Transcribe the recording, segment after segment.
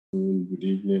good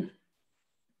evening,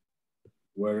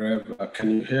 wherever.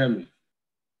 Can you hear me?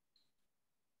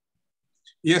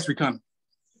 Yes, we can.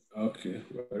 Okay,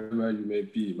 wherever you may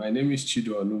be. My name is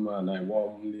Chido Onuma, and I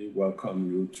warmly welcome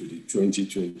you to the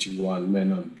 2021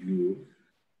 Men on Blue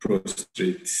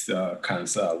Prostate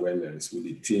Cancer Awareness with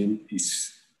the theme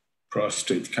is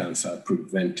Prostate Cancer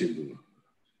Preventable.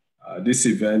 This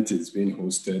event is being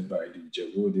hosted by the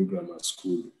Ijebu Grammar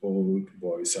School Old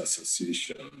Boys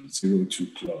Association 02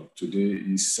 Club. Today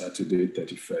is Saturday,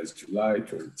 31st July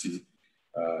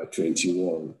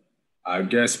 2021. Our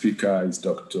guest speaker is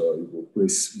Dr.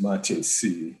 Ijebu Martin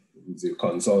C., who is a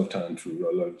consultant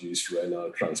urologist,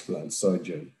 renal transplant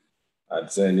surgeon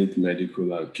at Zenith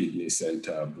Medical and Kidney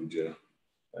Center, Abuja.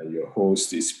 And your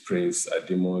host is Prince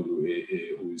Ademolu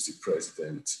AA, who is the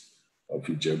president of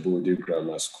Ijebu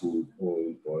Grammar School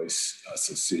Old Boys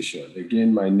Association.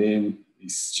 Again, my name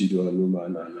is Chido Onuma,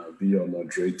 and I'll be your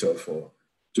moderator for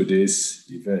today's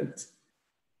event.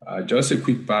 Just a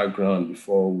quick background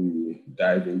before we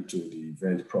dive into the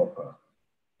event proper.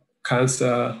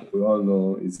 Cancer, we all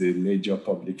know, is a major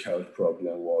public health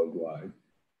problem worldwide.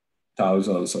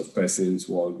 Thousands of persons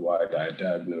worldwide are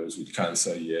diagnosed with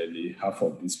cancer yearly. Half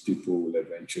of these people will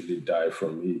eventually die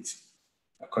from it.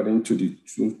 According to the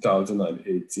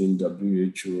 2018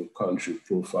 WHO country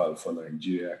profile for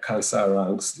Nigeria, cancer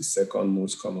ranks the second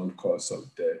most common cause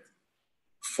of death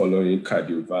following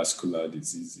cardiovascular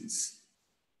diseases.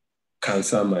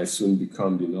 Cancer might soon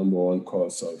become the number one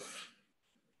cause of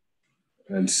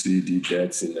NCD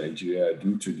deaths in Nigeria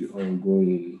due to the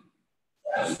ongoing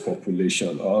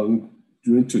population,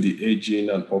 due to the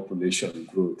aging and population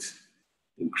growth,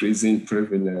 increasing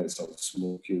prevalence of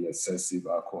smoking, excessive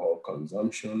alcohol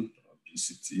consumption,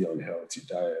 obesity, unhealthy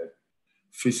diet,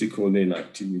 physical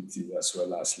inactivity, as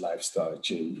well as lifestyle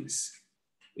changes.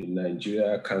 In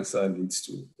Nigeria, cancer leads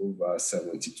to over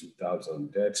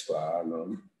 72,000 deaths per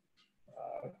annum,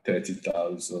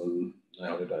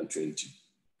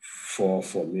 30,924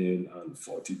 for male and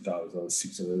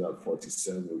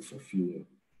 40,647 for female.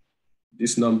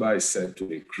 This number is set to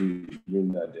increase,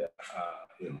 meaning that there are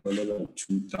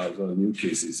 102,000 new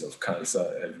cases of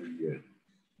cancer every year.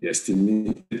 The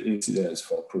estimated incidence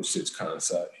for prostate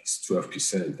cancer is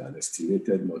 12%, and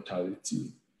estimated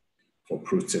mortality for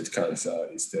prostate cancer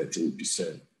is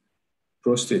 13%.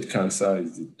 Prostate cancer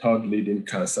is the third leading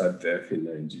cancer death in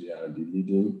Nigeria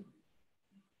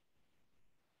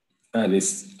and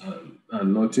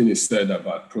nothing is said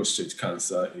about prostate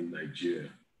cancer in Nigeria.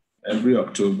 Every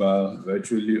October,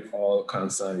 virtually all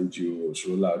cancer NGOs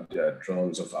roll out their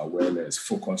drums of awareness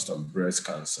focused on breast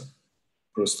cancer.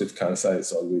 Prostate cancer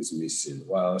is always missing,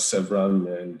 while several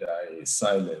men die in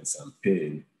silence and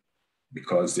pain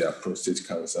because their prostate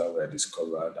cancer were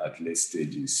discovered at late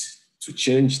stages. To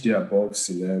change the above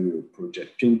scenario,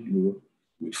 Project Pink Blue,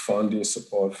 with funding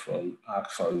support from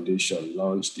ACT Foundation,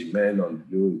 launched the Men on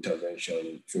Blue intervention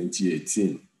in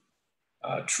 2018.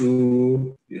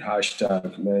 Through the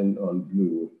hashtag Men on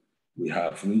Blue, we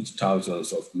have reached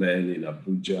thousands of men in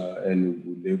Abuja,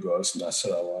 Enugu, Lagos,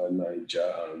 Nasarawa,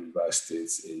 Niger, and River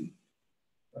States in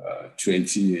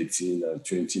 2018 and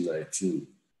 2019.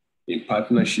 In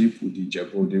partnership with the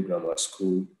Ijebu Grammar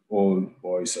School Old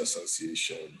Boys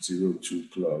Association 02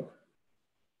 Club,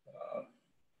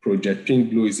 Project Pink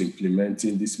Blue is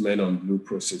implementing this Men on Blue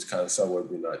prostate cancer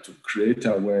webinar to create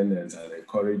awareness and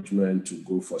encouragement to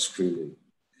go for screening.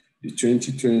 The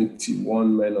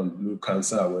 2021 Men on Blue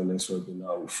Cancer Awareness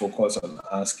webinar will focus on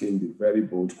asking the very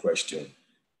bold question,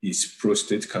 is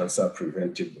prostate cancer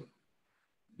preventable?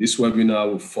 This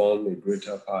webinar will form a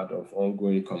greater part of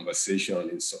ongoing conversation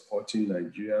in supporting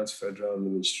Nigeria's Federal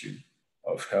Ministry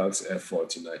of Health's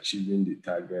effort in achieving the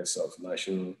targets of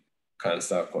National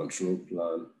Cancer Control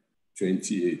Plan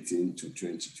 2018 to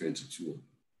 2022.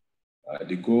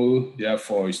 The goal,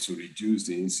 therefore, is to reduce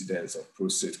the incidence of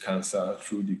prostate cancer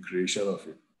through the creation of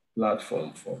a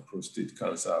platform for prostate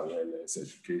cancer awareness,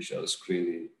 education,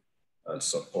 screening, and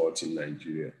support in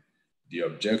Nigeria. The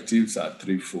objectives are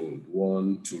threefold.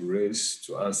 One, to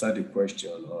answer the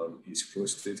question on is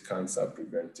prostate cancer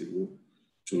preventable,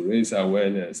 to raise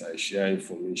awareness and share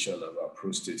information about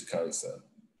prostate cancer,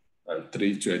 and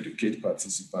three, to educate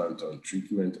participants on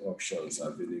treatment options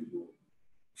available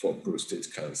for prostate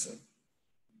cancer.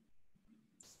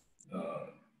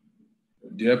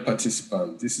 Dear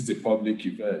participants, this is a public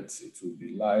event. It will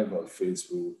be live on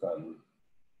Facebook and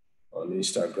on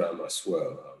Instagram as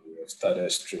well. We have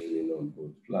started streaming on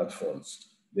both platforms.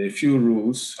 There are a few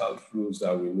rules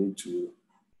that we need to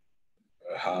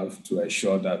have to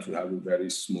ensure that we have a very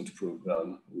smooth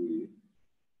program. We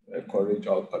encourage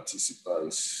all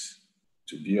participants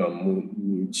to be on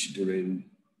mute during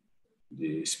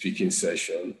the speaking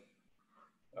session.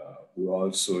 We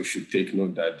also should take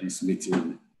note that this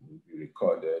meeting will be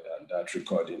recorded, and that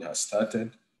recording has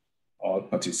started. All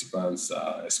participants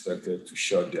are expected to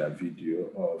shut their video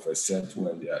off except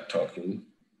when they are talking.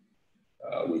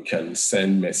 We can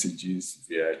send messages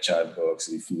via chat box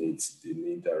if the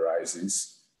need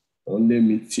arises. Only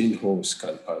meeting hosts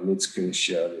can permit screen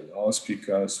sharing. All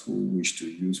speakers who wish to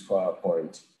use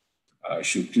PowerPoint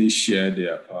should please share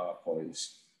their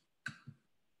PowerPoints.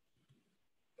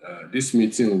 This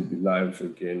meeting will be live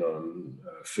again on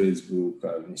Facebook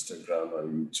and Instagram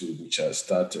and YouTube, which has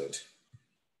started.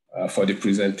 For the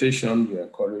presentation, we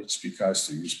encourage speakers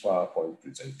to use PowerPoint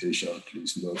presentation.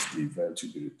 Please note the event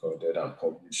will be recorded and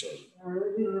published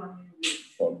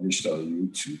on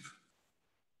YouTube.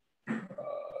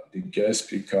 The guest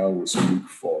speaker will speak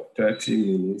for 30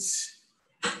 minutes,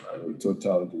 and in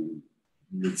total, the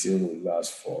meeting will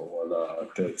last for 1 hour,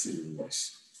 30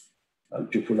 minutes.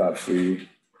 And people are free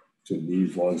to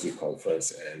leave once the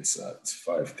conference ends at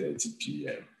 5:30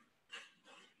 p.m.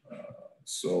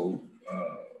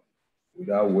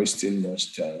 Without wasting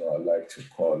much time, I'd like to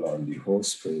call on the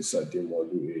host, Prince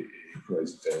Ademolu AA,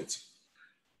 President,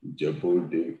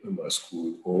 Ijebu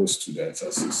School Host Students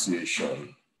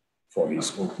Association, for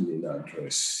his opening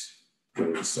address.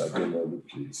 Prince Ademolu,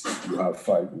 please. You have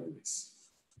 5 minutes.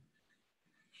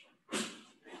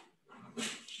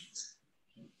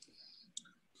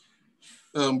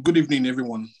 Good evening,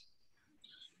 everyone.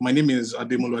 My name is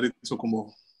Ademolu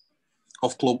Adetokunbo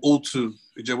of Club O2,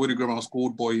 Ijebu Grammar School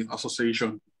Boy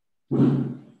Association.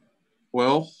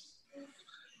 Well,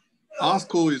 our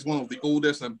school is one of the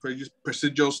oldest and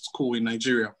prestigious schools in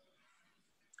Nigeria.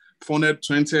 Founded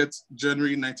 20th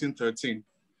January 1913.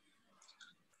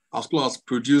 Our school has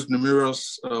produced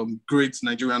numerous great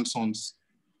Nigerian sons.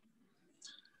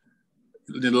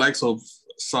 The likes of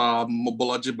Sir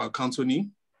Mobolaji Bakantoni,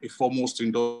 a foremost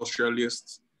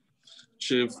industrialist,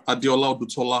 Chief Adiola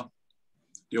Odutola,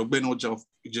 the Ogbenoja of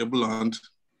Ijebu land,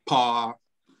 Pa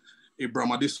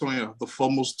Abraham Adesonya, the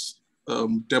foremost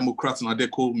Democrat and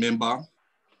ADECO member,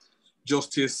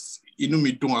 Justice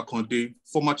Inumidun Akonde,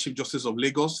 former Chief Justice of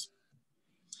Lagos,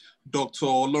 Dr.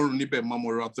 Olorunibe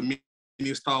Mamora, the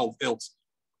Minister of Health,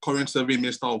 current serving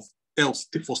Minister of Health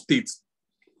for State.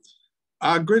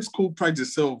 Our great school prides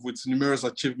itself with numerous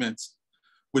achievements,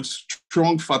 with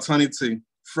strong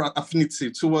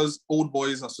affinity towards Old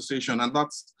Boys Association, and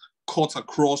that's cut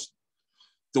across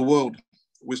the world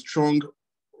with strong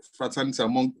fraternity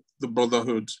among the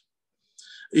brotherhood.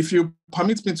 If you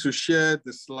permit me to share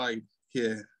the slide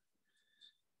here,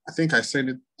 I think I sent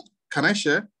it. Can I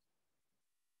share?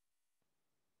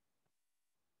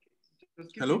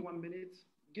 Just give Hello? me 1 minute.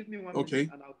 Give me one okay.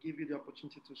 minute and I'll give you the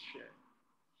opportunity to share.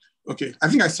 Okay, I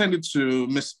think I sent it to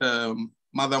Miss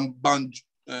Madam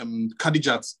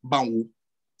Khadijat Banwu.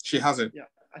 She has it. Yeah,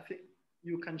 I think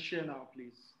you can share now,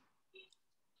 please.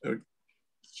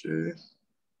 Okay.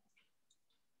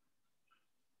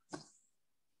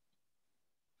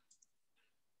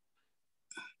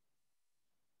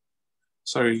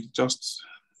 Sorry, just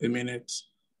a minute.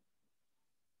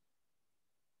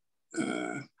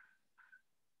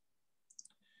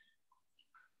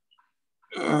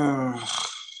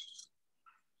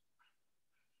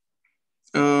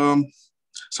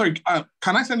 Sorry,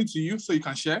 can I send it to you so you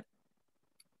can share?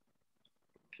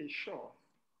 Okay, sure.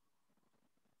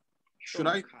 Should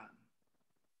I? Can.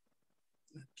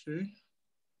 Okay.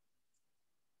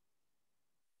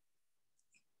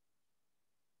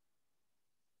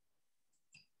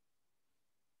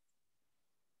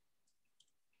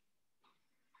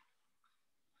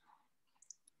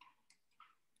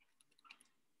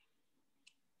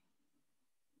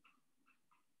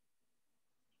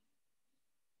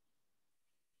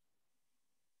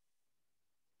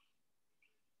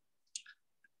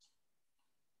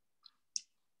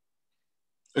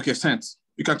 Okay, sent.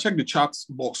 You can check the chat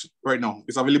box right now.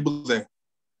 It's available there.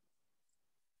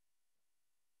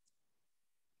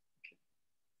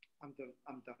 I'm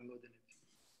downloading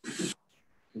it.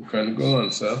 You can go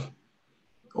on, sir.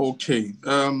 Okay.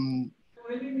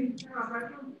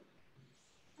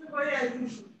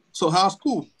 So our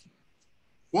school,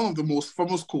 one of the most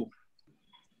famous school.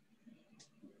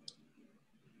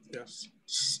 Yes.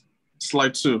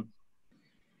 Slide 2.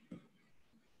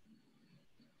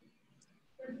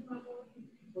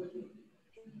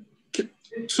 Okay.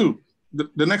 2.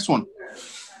 The next one.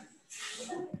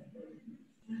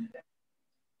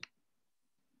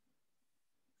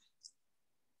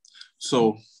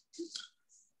 So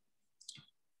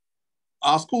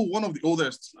our school, one of the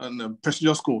oldest and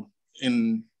prestigious school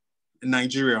in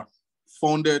Nigeria,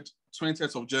 founded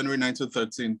 20th of January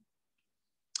 1913.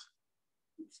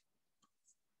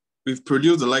 We've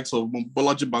produced the likes of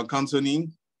Bolaji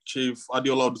Bankantoni, Chief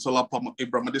Adiola Odutola,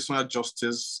 Abraham Adesanya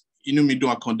Justice,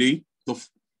 Inumidu Akonde,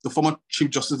 the former Chief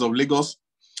Justice of Lagos,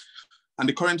 and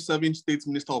the current serving State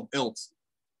Minister of Health.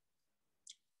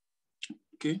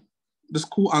 Okay, the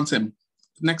school anthem.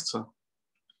 Next, sir.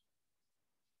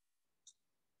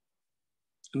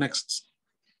 Next.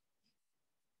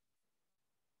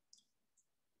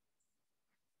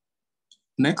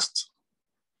 Next.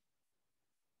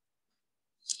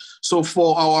 So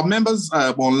for our members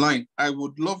online, I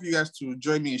would love you guys to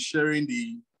join me in sharing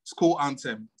the school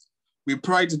anthem. We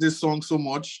pride this song so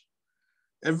much.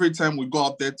 Every time we go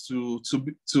out there to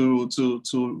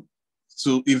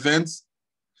events,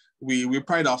 we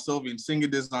pride ourselves in singing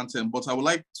this anthem. But I would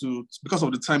like to, because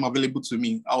of the time available to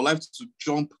me, I would like to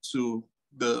jump to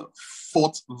the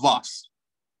 4th verse.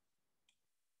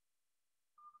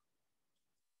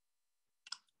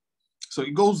 So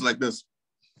it goes like this.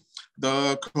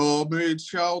 The comrades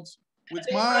shout with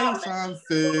might and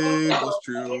favors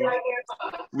true.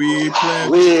 We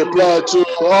pledge to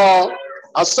all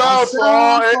ourselves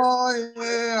for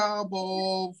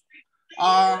above.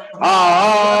 Our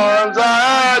hands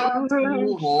ahead.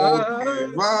 to hold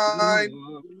divine.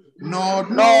 No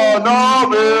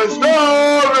is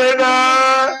no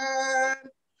renegade.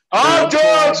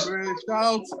 Objects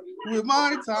shout with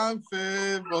might and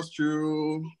favors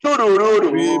true.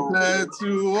 We We pledge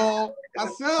to all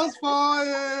ourselves for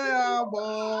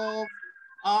above.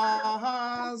 Our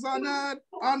hands and head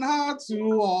and heart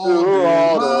to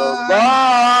all the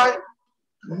mind.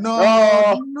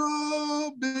 No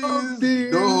be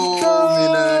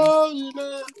dominant.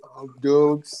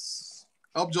 Objects.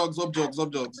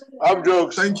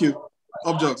 Thank you.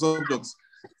 Objects.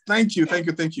 Thank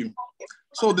you.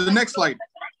 So the next slide.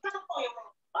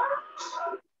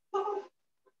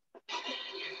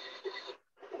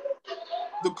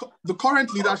 The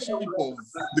current leadership of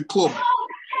the club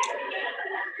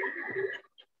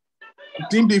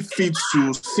deemed it fit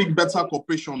to seek better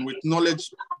cooperation with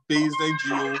knowledge-based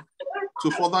NGO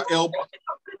to further help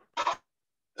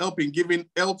in giving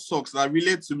health talks that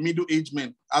relate to middle-aged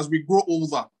men as we grow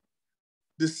older.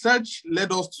 The search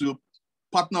led us to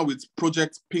partner with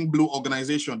Project Pink Blue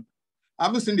organization.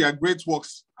 Having seen their great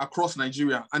works across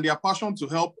Nigeria and their passion to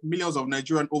help millions of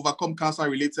Nigerians overcome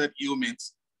cancer-related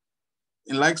ailments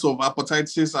in likes of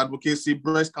hepatitis advocacy,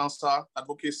 breast cancer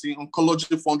advocacy,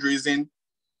 oncology fundraising,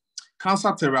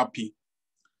 cancer therapy.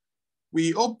 We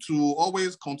hope to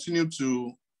always continue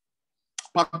to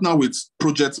partner with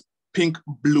Project Pink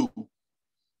Blue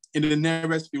in the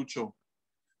nearest future.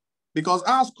 Because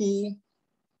our school,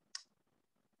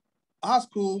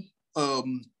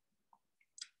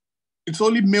 it's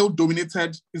only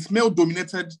male-dominated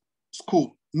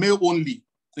school, male only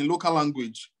in local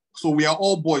language. So we are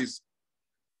all boys.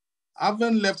 I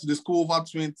haven't left the school over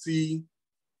 20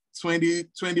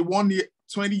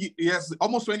 years,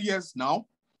 almost 20 years now.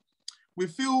 We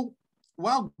feel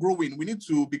while growing, we need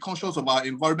to be conscious of our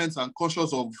environment and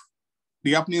conscious of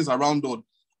the happenings around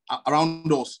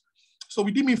us. So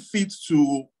we deem it fit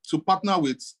to partner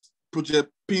with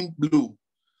Project Pink Blue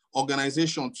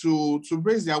organization to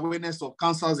raise the awareness of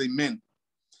cancers in men.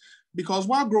 Because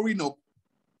while growing up,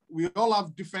 we all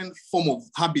have different form of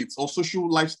habits or social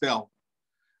lifestyle.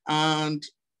 And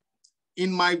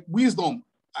in my wisdom,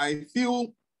 I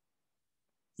feel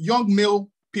young male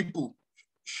people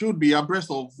should be abreast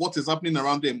of what is happening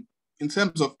around them in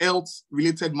terms of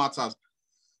health-related matters.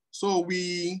 So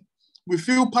we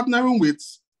feel partnering with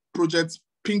Project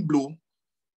Pink Blue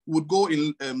would go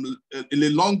in a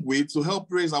long way to help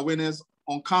raise awareness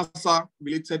on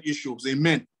cancer-related issues in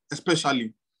men,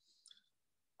 especially.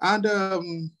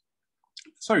 And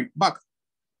back.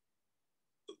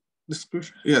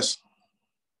 Description. Yes.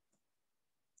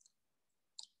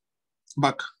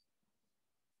 Back.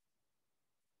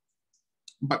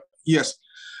 But yes,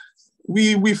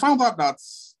 we found out that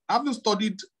having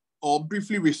studied or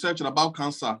briefly researched about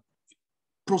cancer,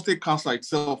 prostate cancer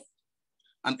itself,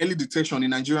 and early detection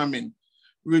in Nigerian men,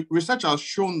 research has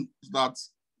shown that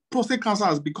prostate cancer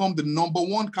has become the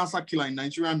 #1 cancer killer in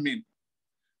Nigerian men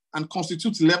and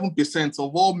constitutes 11%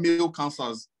 of all male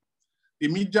cancers. The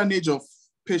median age of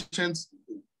patients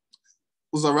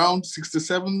was around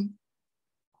 67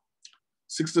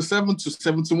 to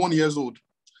 71 years old.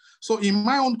 So in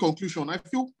my own conclusion, I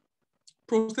feel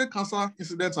prostate cancer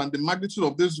incidence and the magnitude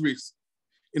of this risk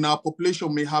in our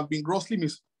population may have been grossly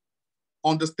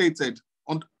understated,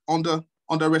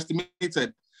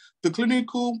 underestimated. The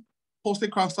clinical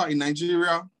prostate cancer in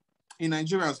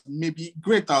Nigerians may be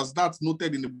great as that's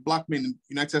noted in the Black men in the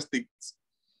United States,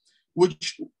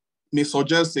 which may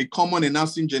suggest a common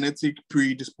enhancing genetic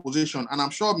predisposition. And I'm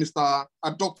sure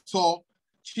Dr.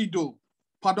 Chido,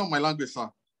 pardon my language, sir,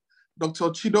 Dr.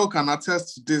 Chido can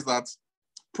attest to this, that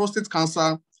prostate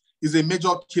cancer is a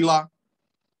major killer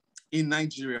in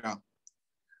Nigeria.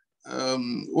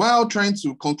 While trying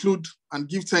to conclude and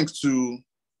give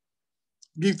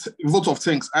vote of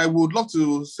thanks, I would love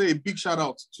to say a big shout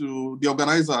out to the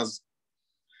organizers,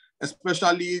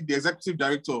 especially the executive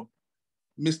director,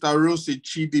 Mr. Rose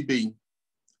Chidibe,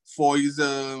 for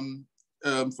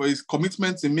his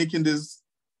commitment in making this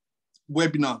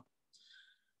webinar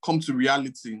come to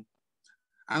reality.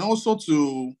 And also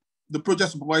to the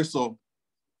project supervisor,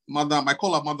 Madam, I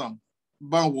call her Madam,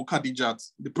 Banwo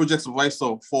Kadijat, the project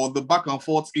supervisor, for the back and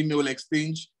forth email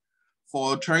exchange,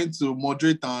 for trying to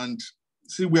moderate and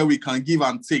see where we can give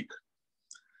and take.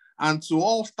 And to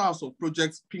all stars of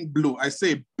Project Pink Blue, I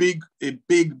say a big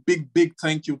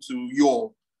thank you to you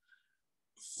all.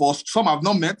 For some I've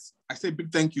not met, I say a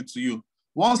big thank you to you.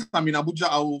 Once I'm in Abuja,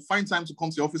 I will find time to come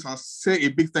to your office and say a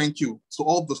big thank you to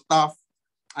all the staff,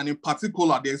 and in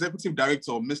particular, the executive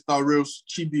director, Mr. Rose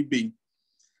Chidibe.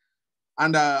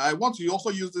 And I want to also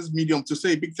use this medium to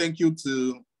say a big thank you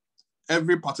to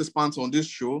every participant on this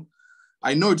show.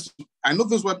 I know this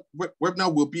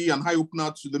webinar will be an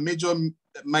eye-opener to the major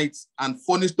myths and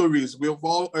funny stories we've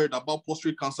all heard about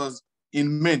prostate cancers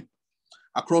in men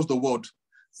across the world.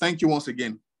 Thank you once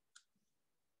again.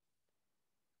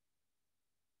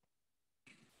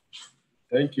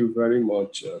 Thank you very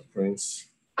much, Prince.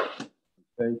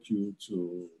 Thank you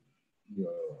to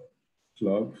your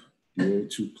club, the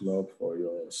O2 Club, for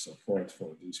your support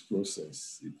for this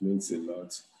process. It means a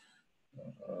lot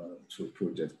to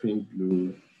Project Pink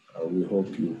Blue, and we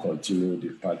hope you continue the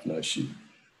partnership.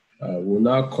 We'll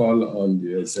now call on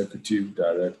the Executive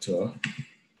Director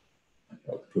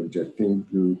of Project Pink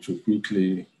Blue to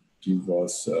quickly give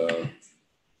us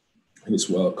his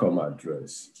welcome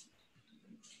address.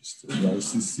 Mr.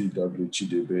 Nancy C.W.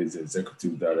 Chidebe is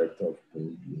Executive Director of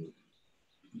Pink Blue.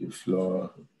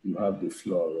 You have the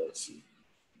floor, Nancy.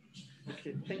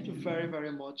 Okay, thank you very,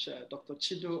 very much, Dr.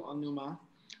 Chido Onuma.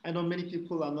 I know many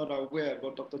people are not aware,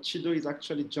 but Dr. Chido is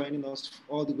actually joining us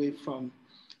all the way from,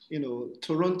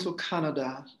 Toronto,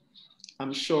 Canada.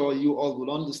 I'm sure you all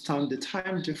will understand the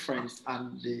time difference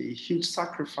and the huge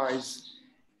sacrifice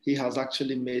he has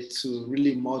actually made to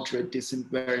really moderate this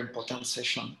very important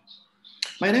session.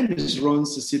 My name is Ron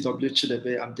C.W.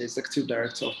 Chidebe. I'm the Executive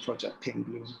Director of Project Pink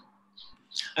Blue.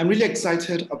 I'm really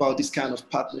excited about this kind of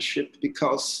partnership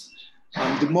because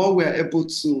the more we're able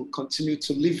to continue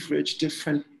to leverage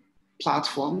different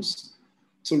platforms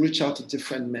to reach out to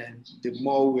different men, the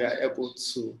more we are able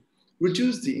to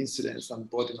reduce the incidence and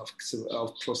burden of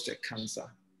prostate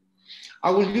cancer.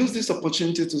 I will use this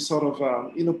opportunity to sort of,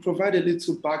 provide a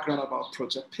little background about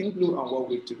Project Pink Blue and what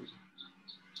we do.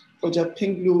 Project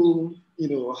Pink Blue,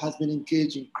 has been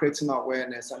engaged in creating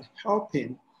awareness and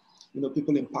helping,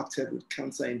 people impacted with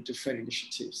cancer in different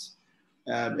initiatives.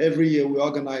 Every year we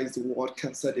organize the World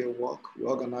Cancer Day Walk. We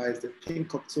organize the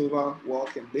Pink October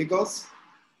Walk in Lagos.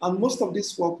 And most of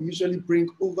this work usually bring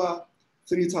over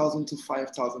 3,000 to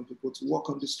 5,000 people to walk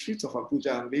on the streets of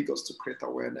Abuja and Lagos to create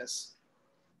awareness.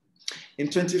 In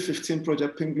 2015,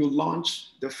 Project Pink Blue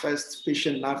launched the first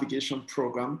patient navigation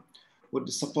program with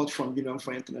the support from Union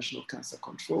for International Cancer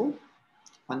Control.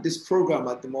 And this program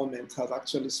at the moment has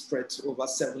actually spread to over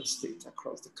 7 states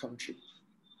across the country.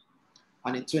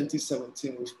 And in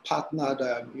 2017, we've partnered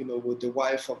with the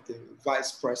wife of the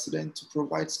vice president to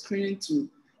provide screening to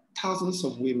thousands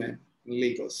of women in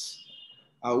Lagos.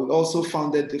 We also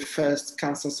founded the first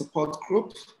cancer support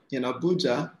group in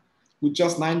Abuja with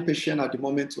just 9 patients at the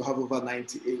moment to have over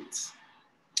 98.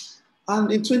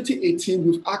 And in 2018,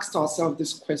 we've asked ourselves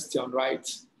this question, right?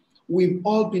 We've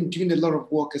all been doing a lot of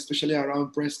work, especially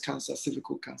around breast cancer,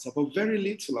 cervical cancer, but very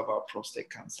little about prostate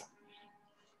cancer.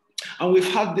 And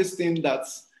we've had this thing that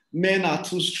men are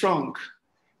too strong,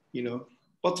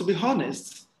 but to be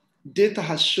honest, data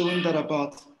has shown that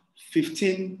about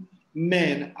 15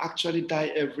 men actually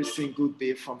die every single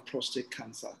day from prostate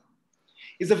cancer.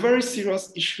 It's a very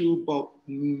serious issue, but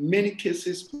in many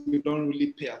cases, we don't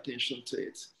really pay attention to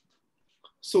it.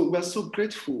 So we're so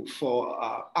grateful for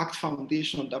ACT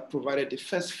Foundation that provided the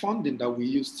first funding that we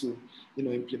used to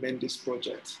implement this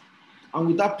project. And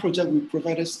with that project, we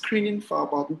provided screening for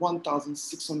about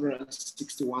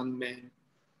 1,661 men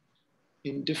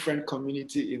in different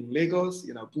communities in Lagos,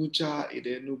 in Abuja, in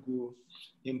Enugu,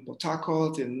 in Port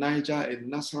Harcourt, in Niger, in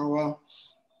Nasarawa,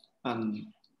 and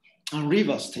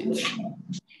Rivers State.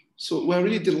 So we're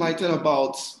really delighted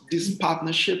about this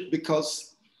partnership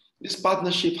because this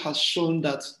partnership has shown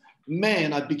that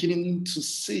men are beginning to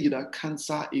see that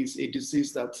cancer is a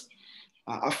disease that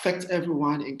affects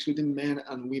everyone, including men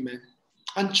and women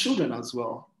and children as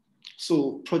well.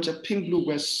 So Project Pink Blue,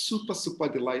 we're super, super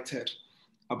delighted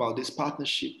about this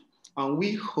partnership. And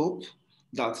we hope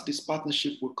that this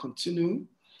partnership will continue.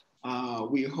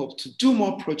 We hope to do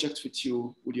more projects with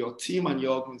you, with your team and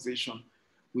your organization.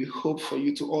 We hope for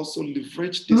you to also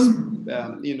leverage this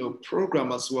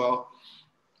program as well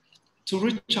to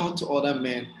reach out to other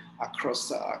men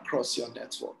across your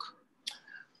network.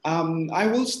 I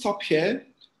will stop here,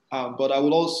 but I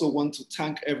will also want to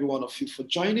thank every one of you for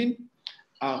joining.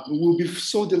 We will be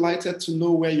so delighted to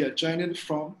know where you're joining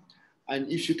from. And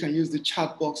if you can use the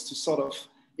chat box to sort of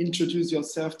introduce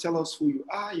yourself, tell us who you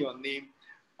are, your name,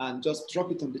 and just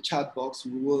drop it on the chat box.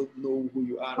 We will know who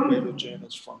you are and where you're joining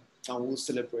us from, and we'll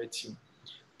celebrate you.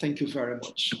 Thank you very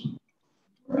much.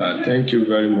 Thank you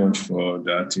very much for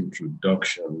that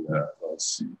introduction,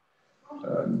 Nancy.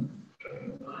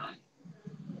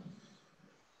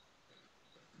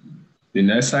 The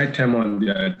next item on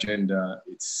the agenda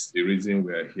is the reason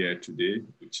we are here today,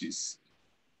 which is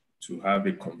to have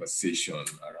a conversation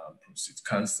around prostate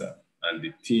cancer. And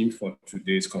the theme for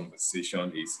today's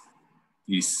conversation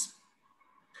is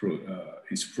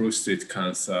prostate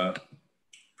cancer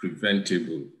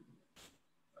preventable?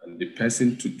 And the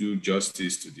person to do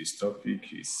justice to this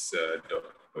topic is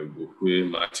Dr. Ijebu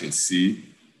Martin C.,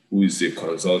 who is a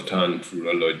consultant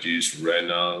urologist,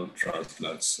 renal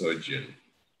transplant surgeon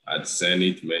at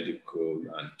Zenith Medical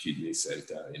and Kidney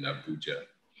Center in Abuja.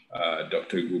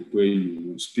 Dr. Ijebu,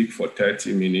 you will speak for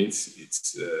 30 minutes.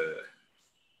 It's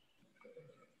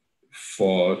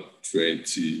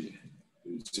 4:20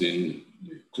 using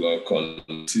the clock on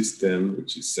the system,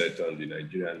 which is set on the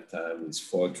Nigerian time. It's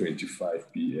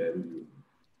 4:25 p.m.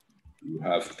 You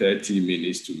have 30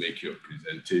 minutes to make your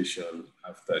presentation.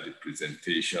 After the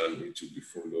presentation, it will be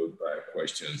followed by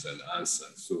questions and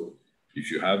answers. So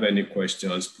if you have any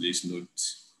questions, please note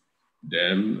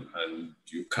them, and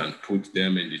you can put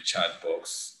them in the chat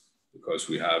box because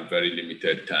we have very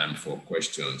limited time for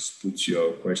questions. Put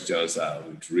your questions, I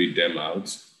will read them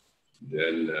out.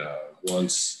 Then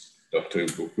once Dr.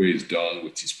 Ijebu is done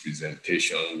with his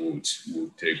presentation, we'll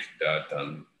take that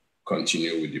and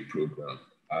continue with the program.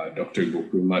 Dr.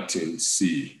 Ijebu Martin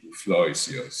C., the floor is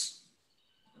yours.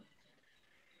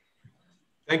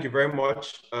 Thank you very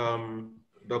much,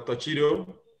 Dr.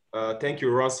 Chido. Thank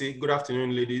you, Rossi. Good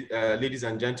afternoon, ladies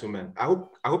and gentlemen. I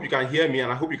hope you can hear me,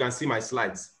 and I hope you can see my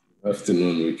slides. Good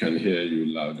afternoon. We can hear you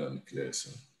loud and clear,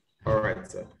 sir. All right,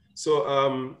 sir.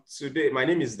 So today, my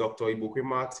name is Dr. Ijebu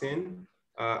Martin.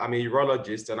 I'm a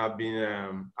urologist, and I've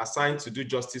been assigned to do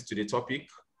justice to the topic,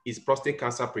 is prostate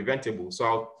cancer preventable? So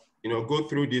I'll go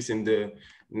through this in the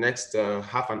next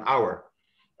half an hour.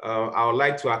 I would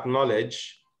like to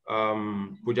acknowledge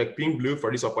Project Pink Blue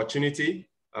for this opportunity.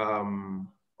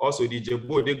 Also the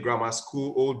Ijebu Grammar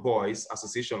School Old Boys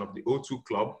Association of the O2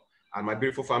 Club, and my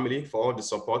beautiful family for all the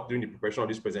support during the preparation of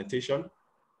this presentation.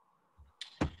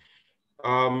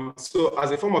 So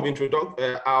as a form of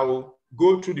introduction, I'll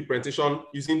go through the presentation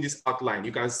using this outline.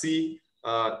 You can see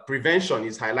prevention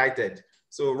is highlighted.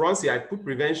 So Ronsi, I put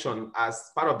prevention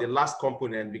as part of the last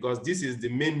component because this is the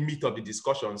main meat of the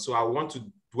discussion. So I want to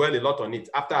dwell a lot on it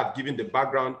after I've given the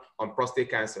background on prostate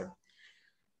cancer.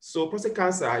 So prostate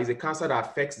cancer is a cancer that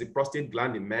affects the prostate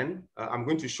gland in men. I'm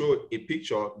going to show a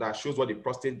picture that shows what the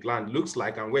prostate gland looks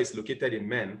like and where it's located in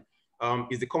men.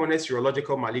 It's the commonest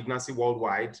urological malignancy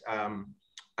worldwide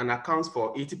and accounts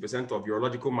for 80% of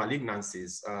urological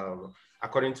malignancies,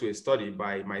 according to a study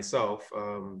by myself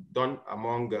done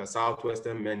among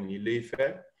Southwestern men in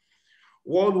Ile-Ife.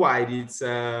 Worldwide, it's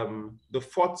the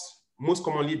fourth most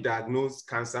commonly diagnosed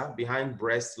cancer behind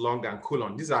breast, lung, and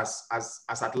colon. This is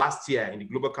as at last year in the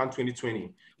Global Count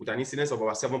 2020, with an incidence of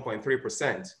about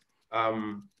 7.3%.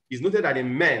 It's noted that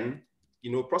in men,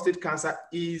 prostate cancer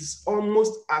is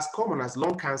almost as common as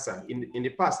lung cancer. In the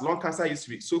past, lung cancer used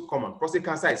to be so common. Prostate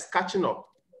cancer is catching up.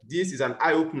 This is an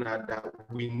eye-opener that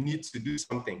we need to do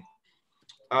something.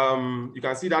 You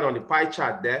can see that on the pie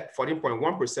chart there,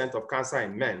 14.1% of cancer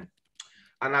in men.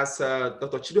 And as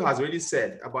Dr. Chido has already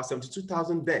said, about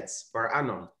 72,000 deaths per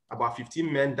annum, about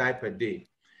 15 men die per day.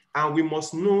 And we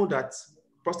must know that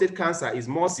prostate cancer is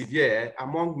more severe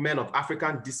among men of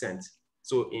African descent.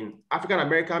 So in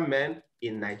African-American men,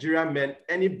 in Nigerian men,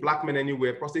 any Black men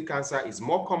anywhere, prostate cancer is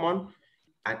more common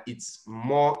and it's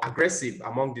more aggressive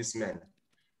among these men.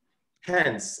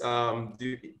 Hence,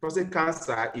 the prostate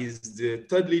cancer is the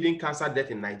third leading cancer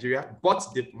death in Nigeria, but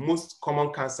the most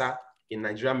common cancer in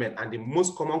Nigerian men and the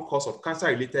most common cause of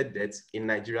cancer-related deaths in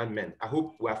Nigerian men. I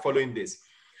hope we are following this.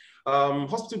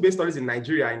 Hospital-based studies in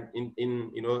Nigeria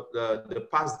in you know the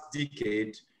past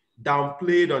decade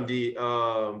downplayed on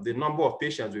the number of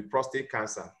patients with prostate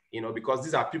cancer, you know, because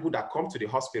these are people that come to the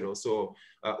hospital. So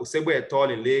Ijebu et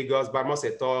al. In Lagos, Barmos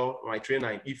et al., my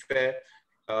trainer in Ife,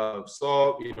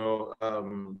 saw, you know,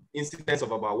 incidence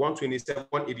of about 127,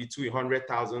 182 in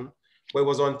 100,000. But it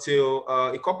was until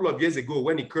a couple of years ago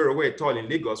when Ijebu et al. In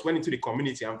Lagos went into the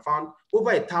community and found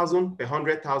over 1,000 per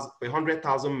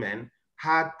 100,000 men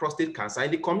had prostate cancer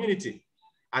in the community.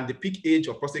 And the peak age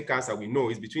of prostate cancer, we know,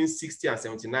 is between 60 and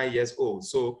 79 years old.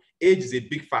 So age is a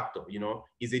big factor, you know,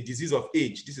 it's a disease of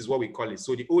age. This is what we call it.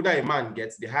 So the older a man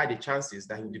gets, the higher the chances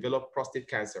that he will develop prostate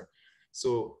cancer.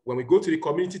 So when we go to the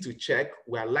community to check,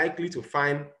 we are likely to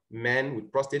find men with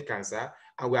prostate cancer,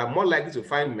 and we are more likely to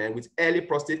find men with early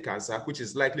prostate cancer, which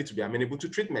is likely to be amenable to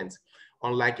treatment.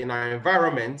 Unlike in our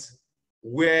environment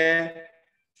where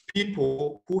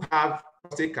people who have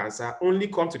prostate cancer only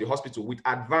come to the hospital with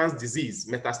advanced disease,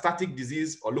 metastatic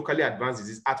disease or locally advanced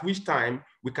disease, at which time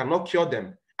we cannot cure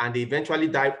them and they eventually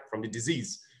die from the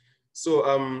disease. So,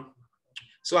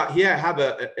 here I have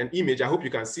an image. I hope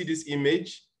you can see this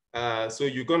image. So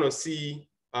you're gonna see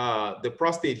the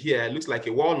prostate here. It looks like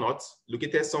a walnut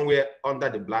located somewhere under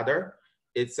the bladder.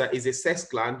 It's a sex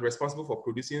gland responsible for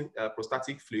producing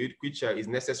prostatic fluid, which is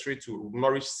necessary to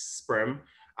nourish sperm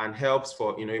and helps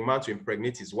for, you know, a man to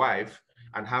impregnate his wife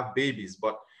and have babies.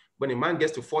 But when a man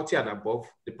gets to 40 and above,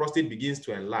 the prostate begins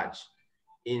to enlarge.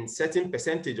 In certain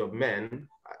percentage of men,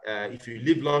 if you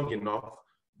live long enough,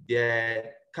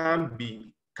 there can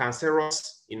be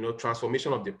cancerous, you know,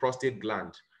 transformation of the prostate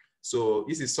gland. So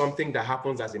this is something that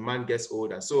happens as a man gets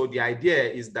older. So the idea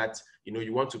is that, you know,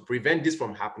 you want to prevent this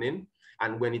from happening.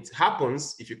 And when it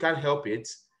happens, if you can't help it,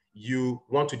 you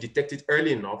want to detect it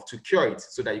early enough to cure it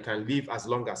so that you can live as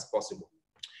long as possible.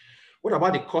 What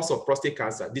about the cause of prostate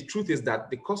cancer? The truth is that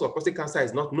the cause of prostate cancer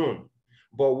is not known.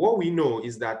 But what we know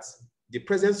is that the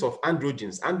presence of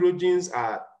androgens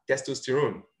are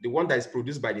testosterone, the one that is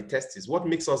produced by the testes. What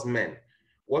makes us men?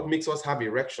 What makes us have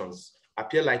erections,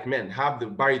 appear like men, have the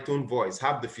baritone voice,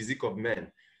 have the physique of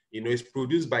men, you know, is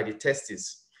produced by the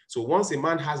testes. So once a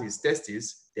man has his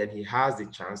testes, then he has the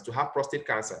chance to have prostate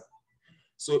cancer.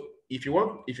 So if you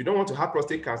don't want to have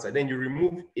prostate cancer, then you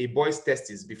remove a boy's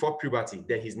testes before puberty,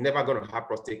 then he's never going to have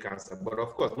prostate cancer. But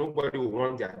of course, nobody will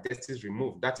want their testes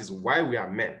removed. That is why we are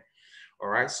men. All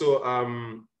right. So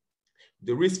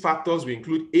the risk factors will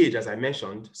include age, as I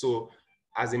mentioned. So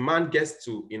as a man gets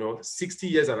to, you know, 60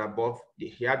 years and above,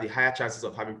 he have the higher chances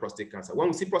of having prostate cancer. When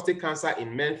we see prostate cancer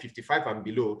in men 55 and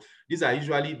below, these are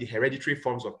usually the hereditary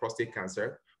forms of prostate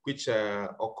cancer, which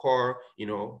occur, you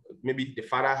know, maybe the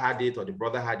father had it or the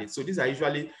brother had it. So these are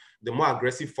usually the more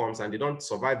aggressive forms and they don't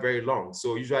survive very long.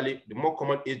 So usually the more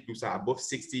common age groups are above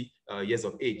 60 years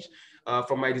of age.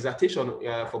 For my dissertation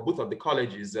for both of the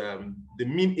colleges, the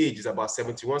mean age is about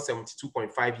 71,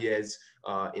 72.5 years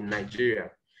in Nigeria.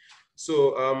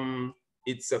 So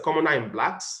it's commoner in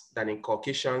Blacks than in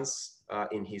Caucasians,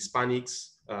 in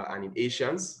Hispanics, and in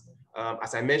Asians.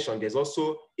 As I mentioned, there's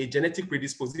also a genetic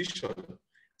predisposition.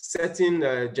 Certain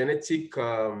genetic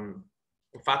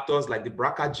factors like the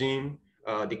BRCA gene,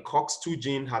 the COX-2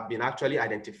 gene have been actually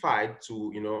identified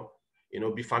to, you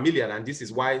know, be familiar, and this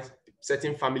is why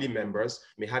certain family members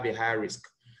may have a higher risk.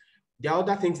 There are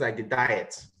other things like the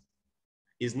diet.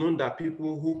 It's known that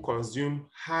people who consume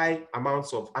high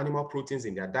amounts of animal proteins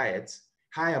in their diet,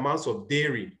 high amounts of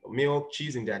dairy, milk,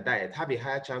 cheese in their diet, have a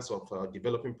higher chance of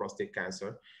developing prostate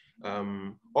cancer.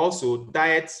 Also,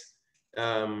 diet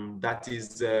that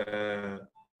is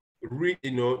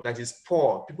you know, that is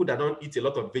poor, people that don't eat a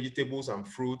lot of vegetables and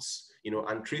fruits, you know,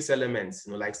 and trace elements,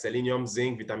 you know, like selenium,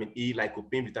 zinc, vitamin E,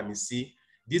 lycopene, vitamin C.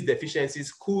 These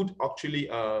deficiencies could actually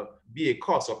be a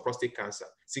cause of prostate cancer.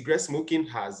 Cigarette smoking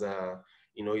has,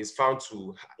 you know, is found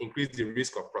to increase the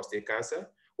risk of prostate cancer.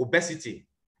 Obesity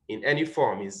in any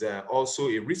form is also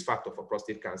a risk factor for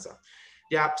prostate cancer.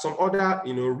 There are some other,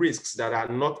 you know, risks that are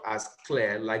not as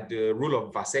clear, like the role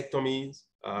of vasectomies.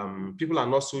 People are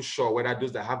not so sure whether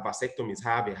those that have vasectomies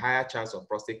have a higher chance of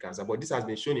prostate cancer, but this has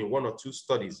been shown in 1 or 2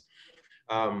 studies.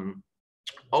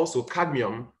 Also,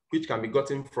 cadmium, which can be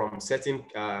gotten from certain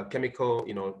chemical,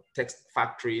 you know, text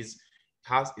factories,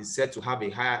 is said to have a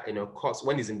higher, you know, cause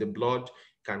when it's in the blood,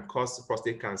 can cause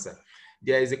prostate cancer.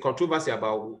 There is a controversy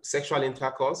about sexual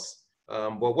intercourse,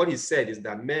 but what is said is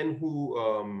that men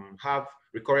who have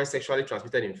recurrent sexually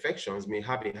transmitted infections may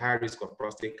have a higher risk of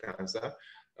prostate cancer,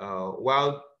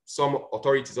 while some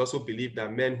authorities also believe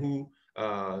that men who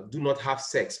do not have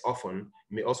sex often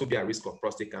may also be at risk of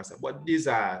prostate cancer, but these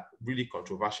are really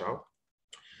controversial.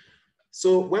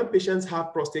 So when patients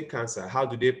have prostate cancer, how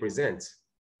do they present?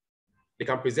 They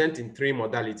can present in 3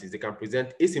 modalities. They can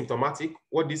present asymptomatic.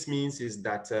 What this means is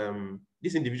that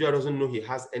this individual doesn't know he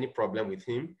has any problem with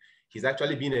him. He's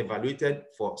actually being evaluated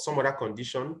for some other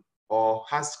condition or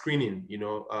has screening, you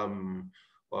know,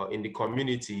 in the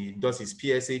community, does his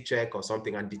PSA check or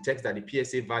something and detects that the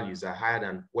PSA values are higher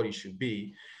than what it should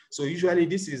be. So usually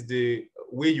this is the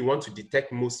way you want to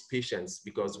detect most patients,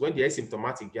 because when they're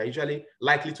asymptomatic, you're usually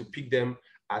likely to pick them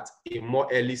at a more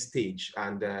early stage,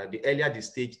 and the earlier the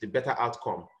stage, the better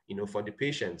outcome, you know, for the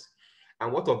patient.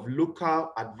 And what of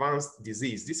local advanced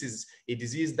disease? This is a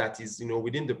disease that is, you know,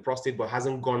 within the prostate but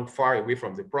hasn't gone far away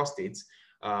from the prostate.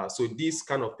 So these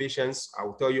kind of patients, I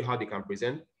will tell you how they can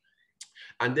present.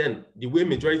 And then the way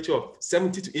majority of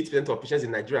 70 to 80% of patients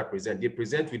in Nigeria present, they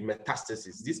present with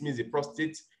metastasis. This means the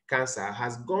prostate cancer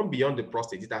has gone beyond the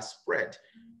prostate. It has spread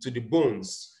to the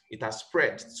bones. It has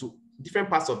spread to different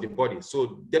parts of the body.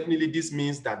 So definitely this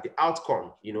means that the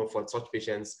outcome, you know, for such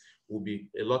patients will be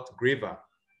a lot graver.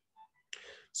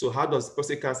 So how does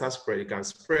prostate cancer spread? It can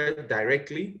spread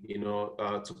directly, you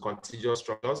know, to contiguous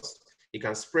structures. It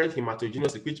can spread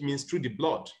hematogenously, which means through the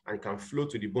blood, and it can flow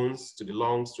to the bones, to the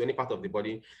lungs, to any part of the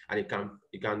body, and it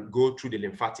can go through the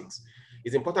lymphatics.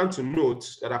 It's important to note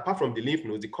that apart from the lymph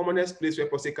nodes, the commonest place where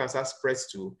prostate cancer spreads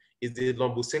to is the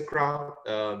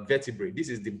lumbosacral vertebrae. This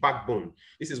is the backbone.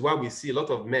 This is why we see a lot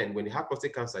of men, when they have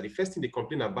prostate cancer, the first thing they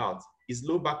complain about is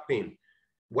low back pain.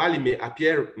 While it may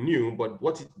appear new, but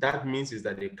what that means is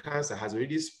that the cancer has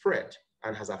already spread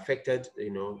and has affected,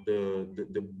 you know,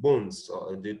 the bones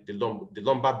or the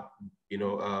lumbar, you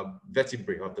know,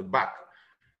 vertebrae of the back.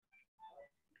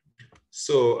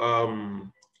 So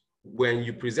when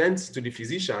you present to the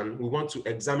physician, we want to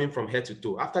examine from head to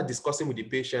toe. After discussing with the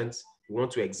patients, we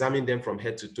want to examine them from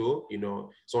head to toe. You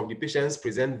know, some of the patients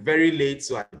present very late,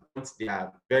 so they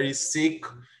are very sick.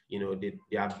 You know,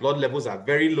 their blood levels are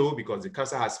very low because the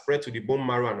cancer has spread to the bone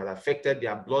marrow and has affected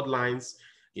their blood lines.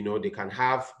 You know, they can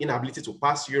have inability to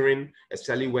pass urine,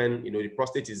 especially when, you know, the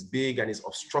prostate is big and is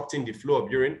obstructing the flow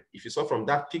of urine. If you saw from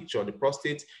that picture, the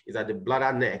prostate is at the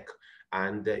bladder neck.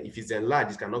 And if it's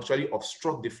enlarged, it can actually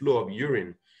obstruct the flow of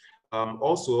urine.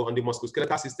 Also, on the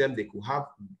musculoskeletal system, they could have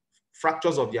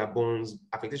fractures of their bones,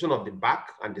 affectation of the back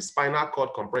and the spinal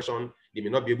cord compression. They may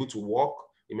not be able to walk.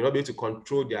 They may not be able to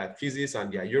control their physics and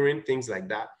their urine, things like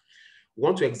that. We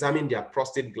want to examine their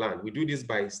prostate gland. We do this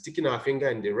by sticking our finger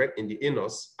in the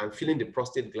anus and feeling the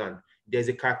prostate gland. There's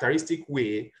a characteristic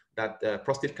way that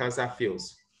prostate cancer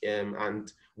feels. And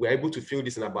we're able to feel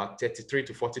this in about 33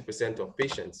 to 40% of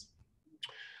patients.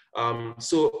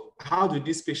 So how do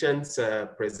these patients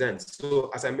present? So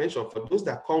as I mentioned, for those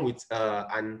that come with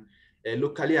a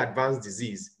locally advanced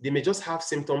disease, they may just have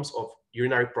symptoms of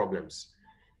urinary problems,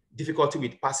 difficulty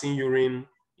with passing urine,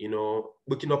 you know,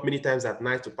 waking up many times at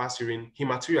night to pass urine,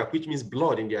 hematuria, which means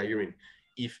blood in their urine.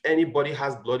 If anybody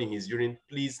has blood in his urine,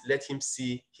 please let him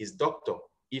see his doctor.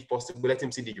 If possible, let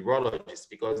him see the urologist,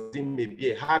 because this may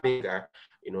be a harbinger,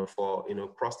 you know, for, you know,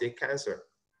 prostate cancer.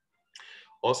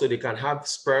 Also, they can have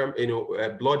sperm, you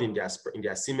know, blood in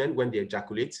their semen when they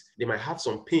ejaculate. They might have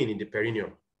some pain in the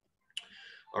perineum.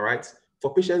 All right.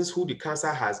 For patients who the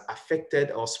cancer has affected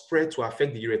or spread to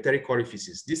affect the ureteric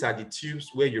orifices, these are the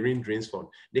tubes where urine drains from.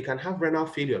 They can have renal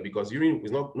failure because urine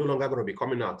is no longer going to be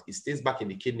coming out. It stays back in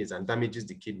the kidneys and damages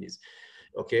the kidneys.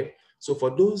 Okay. So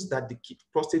for those that the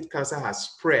prostate cancer has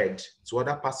spread to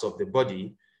other parts of the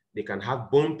body, they can have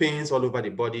bone pains all over the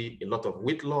body, a lot of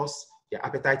weight loss. Their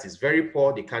appetite is very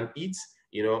poor. They can't eat,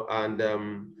 you know, and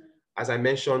as I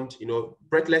mentioned, you know,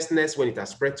 breathlessness when it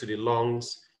has spread to the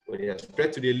lungs, when it has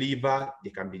spread to the liver, they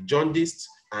can be jaundiced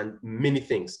and many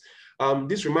things.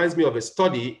 This reminds me of a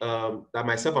study that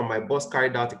myself and my boss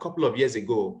carried out a couple of years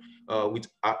ago. It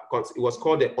was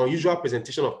called the unusual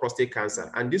presentation of prostate cancer.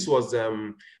 And this was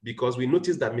because we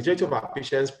noticed that majority of our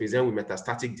patients present with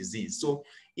metastatic disease. So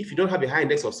if you don't have a high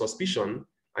index of suspicion,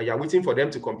 and you're waiting for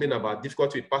them to complain about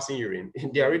difficulty with passing urine,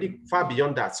 they're already far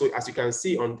beyond that. So as you can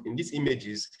see in these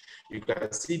images, you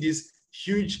can see this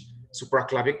huge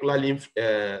supraclavicular lymph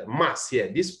mass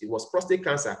here. This was prostate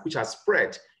cancer, which has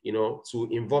spread, you know, to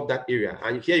involve that area.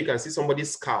 And here you can see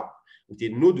somebody's scalp with a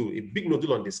nodule, a big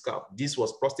nodule on the scalp. This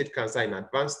was prostate cancer in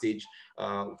advanced stage.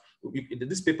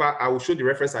 This paper, I will show the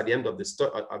reference at the end of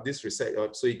this research,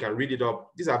 so you can read it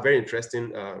up. These are very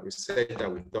interesting research that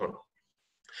we've done.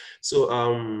 So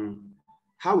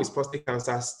how is prostate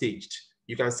cancer staged?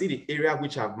 You can see the area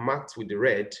which I've marked with the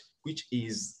red, which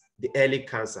is the early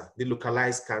cancer, the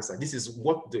localized cancer. This is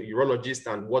what the urologist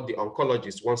and what the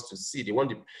oncologist wants to see. They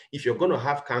want, if you're going to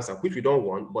have cancer, which we don't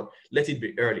want, but let it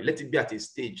be early. Let it be at a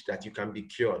stage that you can be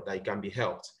cured, that you can be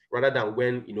helped, rather than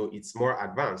when it's more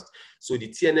advanced. So the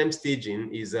TNM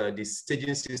staging is the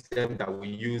staging system that we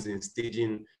use in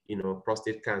staging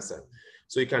prostate cancer.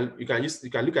 So you can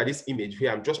look at this image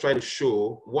here. I'm just trying to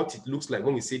show what it looks like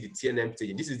when we say the TNM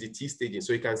staging. This is the T staging.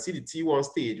 So you can see the T1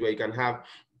 stage where you can have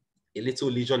a little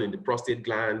lesion in the prostate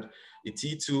gland, the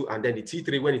T2, and then the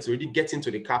T3 when it's already getting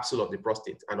to the capsule of the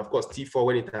prostate. And of course, T4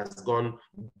 when it has gone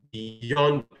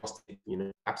beyond the prostate,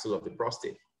 capsule of the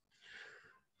prostate.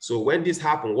 So when this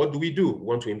happens, what do? We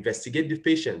want to investigate the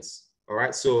patients. All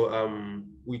right, so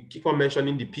we keep on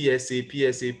mentioning the PSA,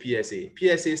 PSA, PSA.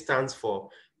 PSA stands for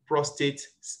prostate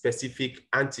specific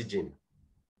antigen.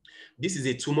 This is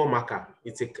a tumor marker.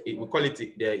 We call it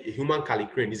the human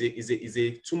kallikrein. Is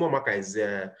a tumor marker. Is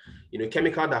a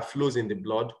chemical that flows in the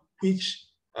blood, which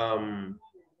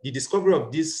the discovery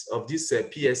of this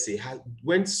PSA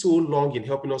went so long in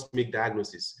helping us make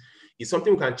diagnosis. It's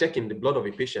something we can check in the blood of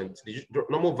a patient. The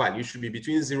normal value should be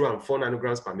between 0 and 4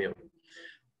 nanograms per ml.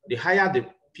 The higher the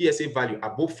PSA value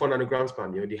above 4 nanograms per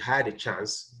ml, the higher the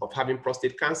chance of having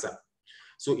prostate cancer.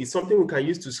 So it's something we can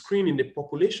use to screen in the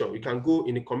population. We can go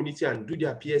in the community and do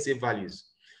their PSA values.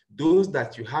 Those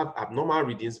that you have abnormal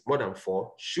readings more than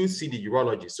 4 should see the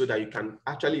urologist so that you can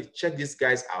actually check these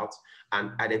guys out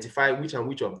and identify which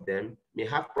of them may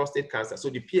have prostate cancer. So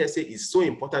the PSA is so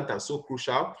important and so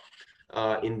crucial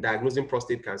in diagnosing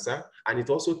prostate cancer. And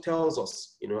it also tells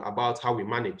us, about how we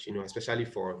manage, especially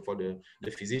for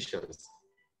the physicians.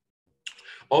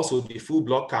 Also, the full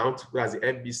blood count, whereas the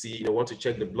FBC, want to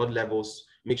check the blood levels,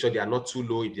 make sure they are not too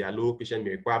low. If they are low, patient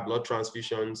may require blood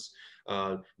transfusions.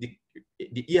 The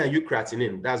EIU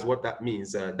creatinine, that's what that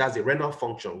means. That's the renal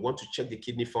function. We want to check the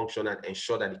kidney function and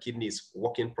ensure that the kidney is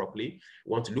working properly.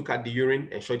 We want to look at the urine,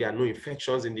 ensure there are no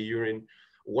infections in the urine.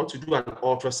 We want to do an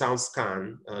ultrasound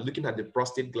scan, looking at the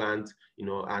prostate gland,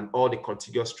 and all the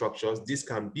contiguous structures. This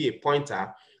can be a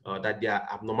pointer that there are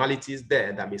abnormalities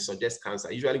there that may suggest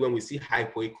cancer. Usually when we see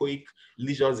hypoechoic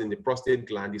lesions in the prostate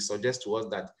gland, it suggests to us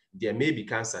that there may be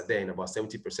cancer there in about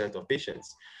 70% of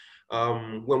patients.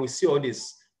 When we see all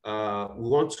this, we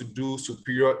want to do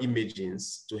superior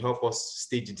imagings to help us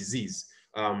stage the disease.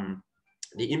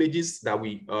 The images that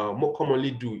we more commonly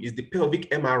do is the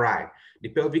pelvic MRI. The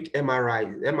pelvic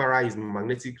MRI is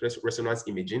magnetic resonance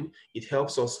imaging. It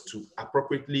helps us to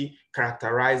appropriately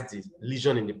characterize the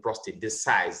lesion in the prostate, the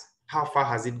size, how far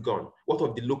has it gone? What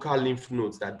of the local lymph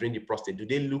nodes that drain the prostate? Do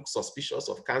they look suspicious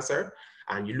of cancer?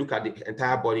 And you look at the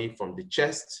entire body from the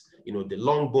chest, the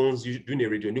long bones, you're doing a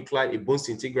radionuclide, a bone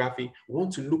scintigraphy. We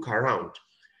want to look around.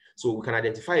 So we can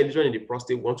identify a lesion in the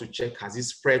prostate, we want to check, has it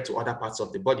spread to other parts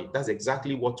of the body? That's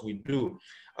exactly what we do.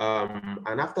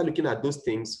 And after looking at those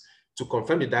things, to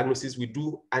confirm the diagnosis, we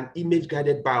do an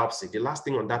image-guided biopsy, the last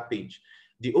thing on that page.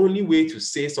 The only way to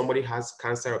say somebody has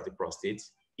cancer of the prostate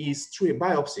is through a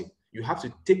biopsy. You have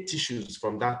to take tissues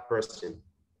from that person.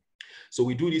 So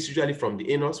we do this usually from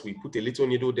the anus. We put a little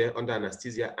needle there under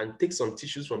anesthesia and take some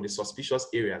tissues from the suspicious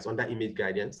areas under image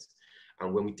guidance.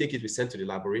 And when we take it, we send to the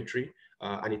laboratory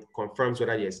and it confirms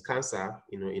whether there's cancer,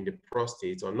 in the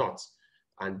prostate or not.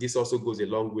 And this also goes a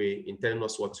long way in telling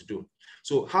us what to do.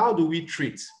 So how do we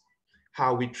treat?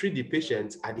 How we treat the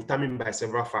patients are determined by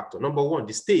several factors. Number one,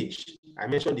 the stage. I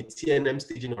mentioned the TNM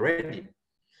staging already.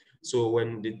 So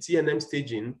when the TNM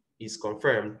staging is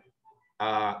confirmed,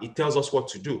 it tells us what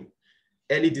to do.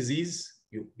 Early disease,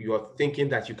 you are thinking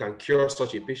that you can cure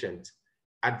such a patient.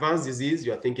 Advanced disease,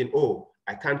 you are thinking, oh,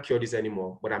 I can't cure this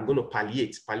anymore, but I'm going to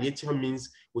palliate. Palliation means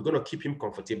we're going to keep him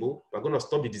comfortable. We're going to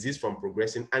stop the disease from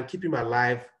progressing and keep him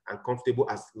alive and comfortable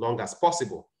as long as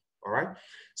possible. All right.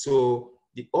 So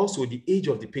also the age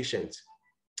of the patient.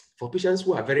 For patients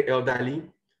who are very elderly,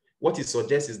 what it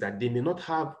suggests is that they may not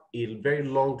have a very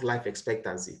long life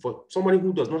expectancy. For somebody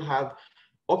who does not have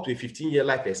up to a 15-year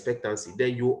life expectancy,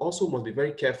 then you also must be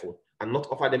very careful and not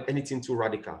offer them anything too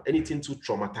radical, anything too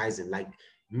traumatizing, like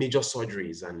major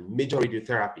surgeries and major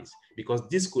radiotherapies, because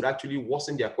this could actually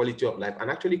worsen their quality of life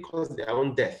and actually cause their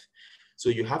own death. So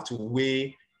you have to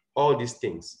weigh all these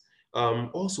things.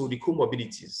 Also the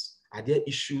comorbidities. Are there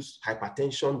issues,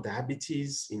 hypertension,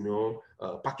 diabetes,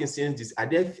 Parkinson's disease? Are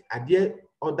there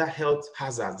other health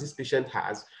hazards this patient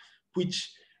has,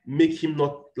 which make him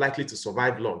not likely to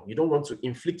survive long? You don't want to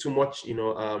inflict too much,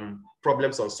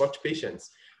 problems on such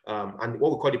patients. And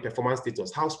what we call the performance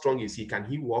status. How strong is he? Can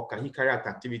he walk? Can he carry out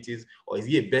activities? Or is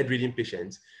he a bedridden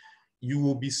patient? You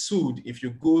will be sued if you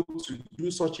go to do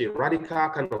such a radical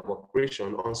kind of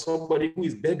operation on somebody who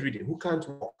is bedridden, who can't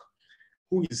walk.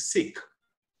 who is sick,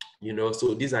 you know,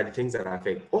 so these are the things that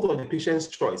affect. What are the patient's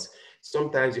choice?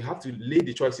 Sometimes you have to lay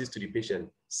the choices to the patient.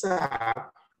 Sir,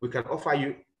 we can offer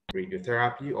you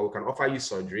radiotherapy or we can offer you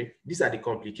surgery. These are the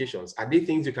complications. Are they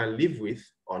things you can live with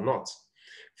or not?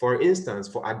 For instance,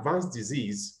 for advanced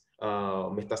disease,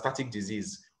 metastatic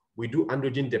disease, we do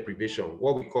androgen deprivation.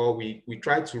 What we call, we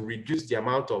try to reduce the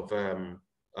amount of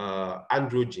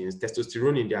androgens,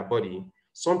 testosterone in their body.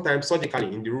 Sometimes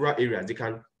surgically in the rural areas,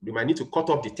 they might need to cut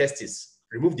off the testes,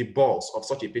 remove the balls of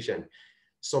such a patient.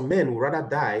 Some men would rather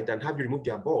die than have you remove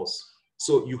their balls.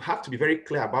 So you have to be very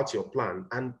clear about your plan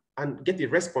and get a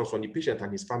response from the patient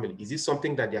and his family. Is this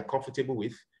something that they are comfortable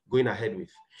with going ahead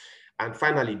with? And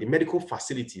finally, the medical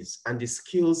facilities and the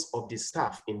skills of the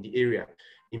staff in the area.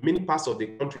 In many parts of the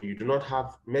country, you do not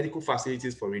have medical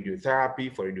facilities for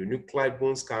radiotherapy, for radionuclide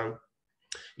bone scan.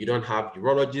 You don't have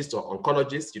urologists or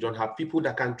oncologists. You don't have people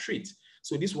that can treat.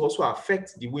 So this will also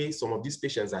affect the way some of these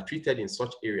patients are treated in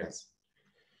such areas.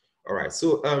 All right,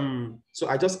 so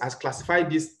I just classified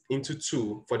this into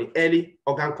two: for the early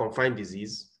organ-confined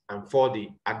disease and for the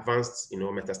advanced,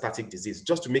 metastatic disease,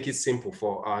 just to make it simple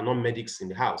for our non-medics in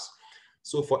the house.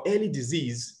 So for early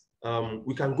disease,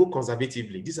 we can go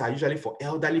conservatively. These are usually for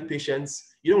elderly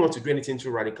patients. You don't want to do anything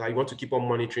too radical. You want to keep on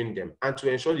monitoring them and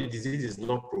to ensure the disease is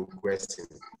not progressing.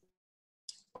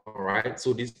 All right,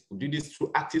 so we do this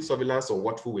through active surveillance or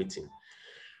watchful waiting.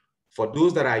 For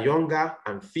those that are younger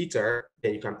and fitter,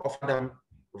 then you can offer them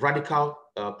radical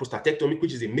prostatectomy,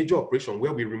 which is a major operation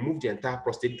where we remove the entire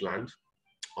prostate gland,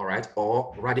 all right,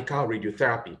 or radical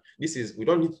radiotherapy. We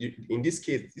don't need to, in this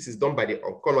case, this is done by the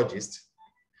oncologist.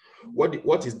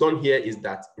 What is done here is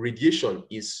that radiation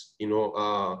is,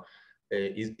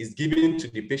 is given to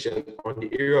the patient on the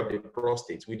area of the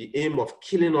prostate with the aim of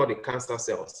killing all the cancer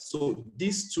cells. So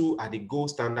these two are the gold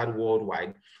standard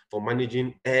worldwide for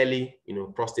managing early,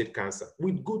 prostate cancer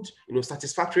with good,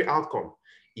 satisfactory outcome.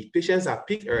 If patients are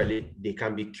picked early, they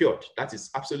can be cured. That is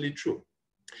absolutely true.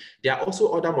 There are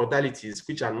also other modalities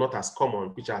which are not as common,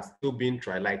 which are still being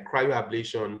tried, like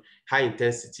cryoablation, high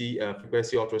intensity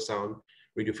frequency ultrasound,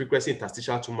 radiofrequency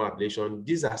interstitial tumor ablation.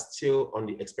 These are still on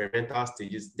the experimental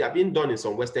stages. They are being done in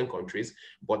some Western countries,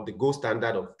 but the gold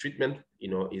standard of treatment,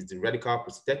 is the radical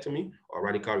prostatectomy or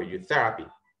radical radiotherapy.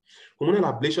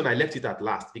 Hormonal ablation, I left it at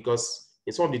last because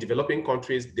in some of the developing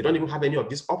countries, they don't even have any of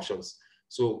these options.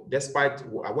 So despite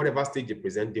whatever stage they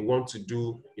present, they want to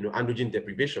do, androgen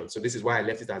deprivation. So this is why I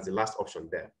left it as the last option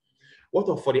there. What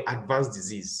for the advanced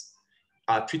disease?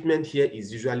 Our treatment here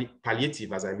is usually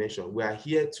palliative, as I mentioned. We are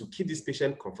here to keep this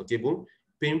patient comfortable,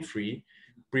 pain-free,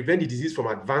 prevent the disease from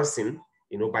advancing,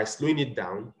 by slowing it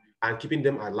down and keeping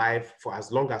them alive for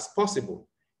as long as possible.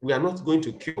 We are not going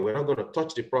to cure, we're not going to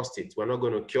touch the prostate, we're not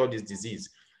going to cure this disease,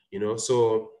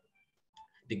 so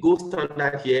the gold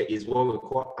standard here is what we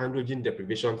call androgen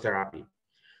deprivation therapy.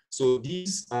 So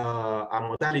these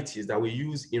are modalities that we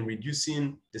use in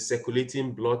reducing the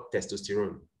circulating blood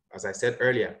testosterone, as I said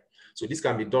earlier. So this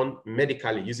can be done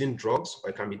medically using drugs, or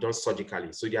it can be done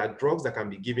surgically. So there are drugs that can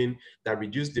be given that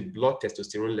reduce the blood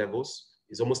testosterone levels.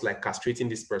 It's almost like castrating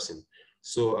this person.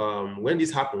 So when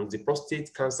this happens, the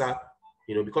prostate cancer,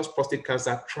 because prostate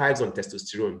cancer thrives on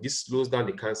testosterone, this slows down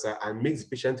the cancer and makes the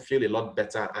patient feel a lot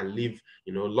better and live,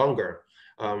 longer.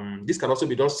 This can also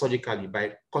be done surgically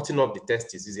by cutting off the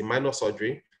testes. It's a minor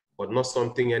surgery, but not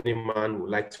something any man would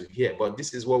like to hear. But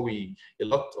this is what a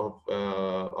lot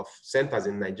of centers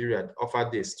in Nigeria offer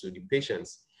this to the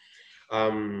patients.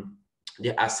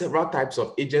 There are several types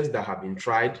of agents that have been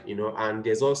tried, and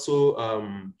there's also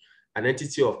an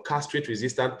entity of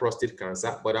castrate-resistant prostate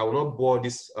cancer, but I will not bore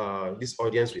this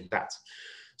audience with that.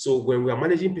 So when we are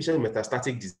managing patients with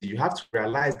metastatic disease, you have to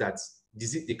realize that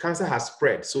the cancer has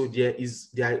spread. So there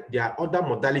are other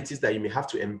modalities that you may have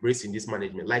to embrace in this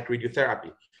management, like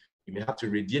radiotherapy. You may have to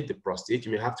radiate the prostate,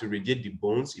 you may have to radiate the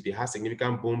bones if they have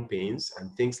significant bone pains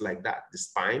and things like that, the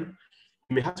spine.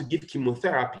 You may have to give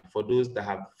chemotherapy for those that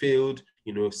have failed,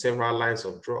 several lines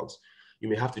of drugs. You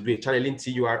may have to do a channeling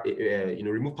TUR,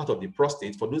 remove part of the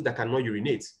prostate. For those that cannot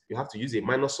urinate, you have to use a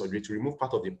minor surgery to remove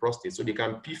part of the prostate so they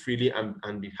can pee freely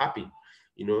and be happy.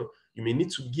 You may need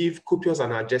to give copious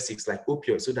analgesics like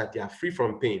opioids so that they are free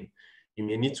from pain. You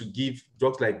may need to give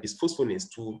drugs like bisphosphonates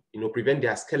to prevent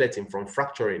their skeleton from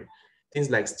fracturing,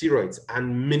 things like steroids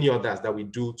and many others that we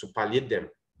do to palliate them.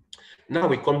 Now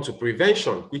we come to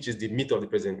prevention, which is the meat of the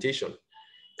presentation.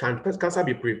 Can prostate cancer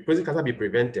be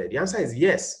prevented? The answer is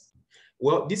yes.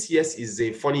 Well, this yes is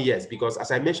a funny yes, because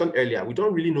as I mentioned earlier, we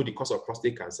don't really know the cause of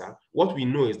prostate cancer. What we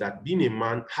know is that being a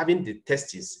man, having the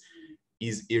testes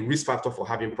is a risk factor for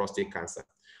having prostate cancer.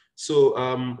 So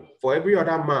for every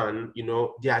other man, you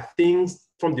know, there are things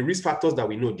from the risk factors that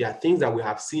we know, there are things that we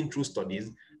have seen through studies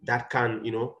that can,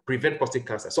 you know, prevent prostate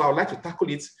cancer. So I would like to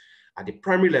tackle it at the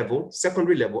primary level,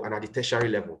 secondary level, and at the tertiary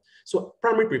level. So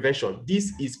primary prevention,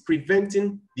 this is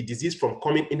preventing the disease from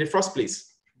coming in the first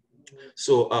place.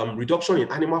 So reduction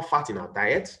in animal fat in our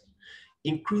diet,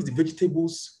 increase the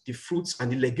vegetables, the fruits,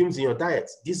 and the legumes in your diet.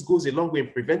 This goes a long way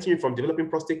in preventing you from developing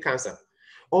prostate cancer.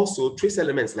 Also, trace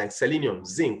elements like selenium,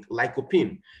 zinc,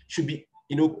 lycopene should be,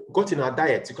 you know, got in our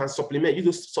diet. You can supplement, use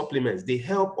those supplements. They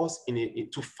help us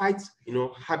to fight, you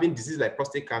know, having disease like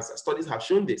prostate cancer. Studies have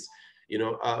shown this, you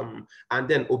know, and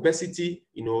then obesity,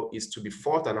 you know, is to be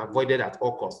fought and avoided at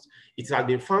all costs. It has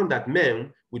been found that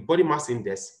men with body mass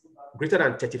index greater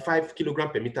than 35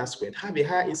 kilograms per meter squared have a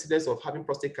higher incidence of having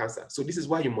prostate cancer. So this is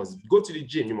why you must go to the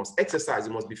gym, you must exercise,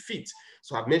 you must be fit.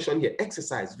 So I've mentioned here,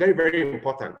 exercise, very, very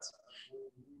important.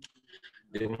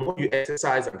 The more you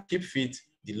exercise and keep fit,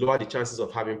 the lower the chances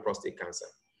of having prostate cancer.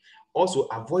 Also,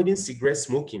 avoiding cigarette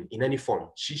smoking in any form,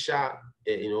 shisha,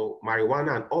 you know,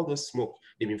 marijuana, and all those smoke,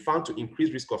 they've been found to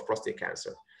increase risk of prostate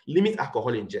cancer. Limit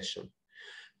alcohol ingestion.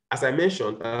 As I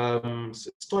mentioned,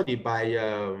 study by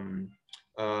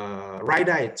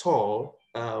Ryder et al.,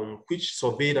 which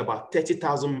surveyed about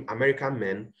 30,000 American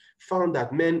men, found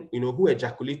that men, you know, who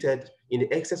ejaculated in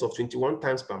excess of 21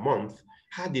 times per month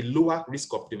had a lower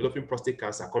risk of developing prostate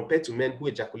cancer compared to men who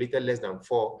ejaculated less than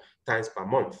 4 times per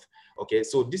month. Okay,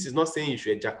 so this is not saying you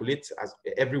should ejaculate as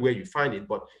everywhere you find it,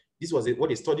 but this was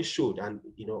what a study showed, and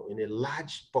you know, in a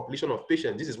large population of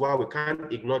patients, this is why we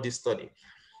can't ignore this study.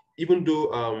 Even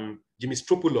though Jimmy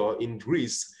Stropoulos in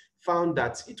Greece found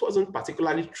that it wasn't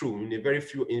particularly true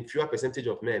in fewer percentage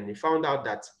of men. He found out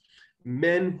that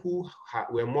men who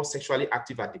were more sexually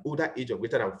active at the older age of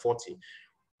greater than 40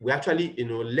 were actually, you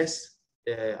know, less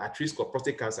at risk of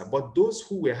prostate cancer. But those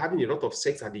who were having a lot of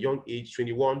sex at the young age,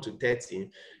 21 to 30,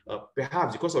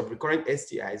 perhaps because of recurrent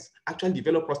STIs, actually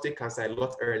develop prostate cancer a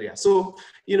lot earlier. So,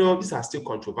 you know, these are still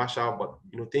controversial, but,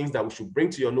 you know, things that we should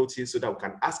bring to your notice so that we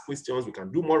can ask questions, we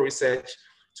can do more research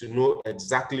to know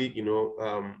exactly, you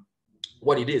know,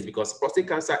 what it is, because prostate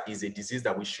cancer is a disease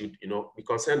that we should, you know, be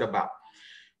concerned about.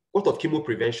 What of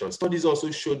chemoprevention? Studies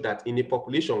also showed that in a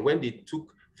population, when they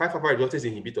took 5-alpha reductase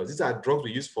inhibitors, these are drugs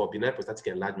we use for benign prostatic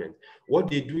enlargement. What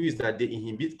they do is that they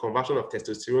inhibit conversion of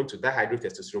testosterone to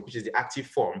dihydrotestosterone, which is the active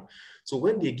form. So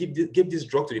when they gave this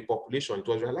drug to the population, it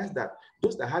was realized that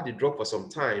those that had the drug for some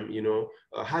time, you know,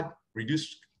 had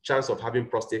reduced chance of having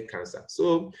prostate cancer.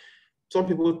 So some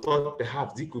people thought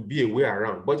perhaps it could be a way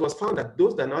around, but it was found that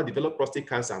those that now developed prostate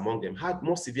cancer among them had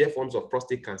more severe forms of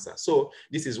prostate cancer. So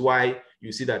this is why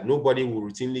you see that nobody will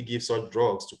routinely give such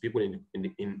drugs to people in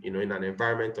an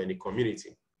environment or in a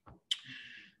community.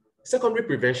 Secondary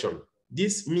prevention.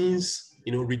 This means,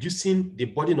 you know, reducing the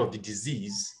burden of the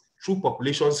disease through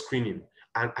population screening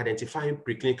and identifying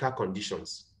preclinical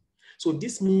conditions. So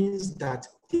this means that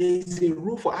there is a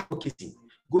role for advocacy.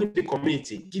 Going to the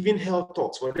community, giving health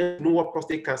talks for them to know what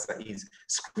prostate cancer is,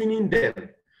 screening them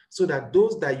so that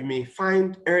those that you may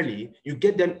find early, you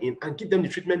get them in and give them the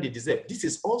treatment they deserve. This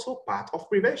is also part of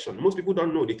prevention. Most people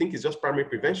don't know, they think it's just primary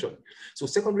prevention. So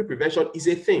secondary prevention is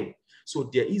a thing. So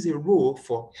there is a role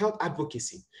for health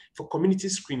advocacy, for community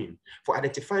screening, for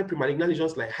identifying premalignant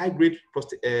lesions like high-grade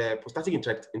prostatic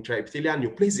intraepithelial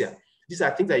neoplasia. These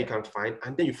are things that you can find,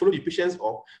 and then you follow the patients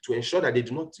up to ensure that they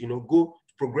do not, you know,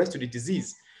 progress to the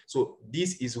disease. So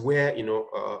this is where, you know,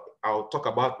 I'll talk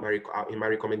about in my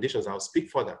recommendations. I'll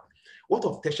speak further. What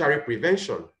of tertiary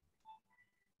prevention?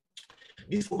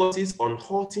 This focuses on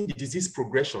halting the disease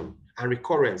progression and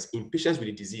recurrence in patients with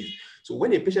the disease. So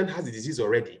when a patient has the disease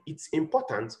already, it's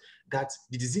important that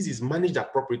the disease is managed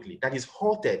appropriately, that is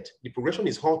halted, the progression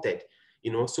is halted,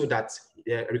 you know, so that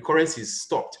recurrence is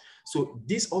stopped. So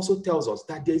this also tells us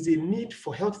that there is a need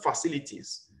for health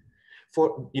facilities,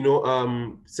 for, you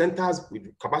know, centers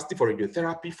with capacity for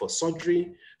radiotherapy, for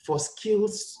surgery, for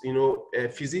skills, you know,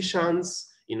 physicians,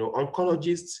 you know,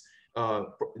 oncologists,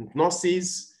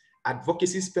 nurses,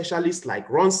 advocacy specialists like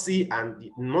RONC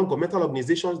and non-governmental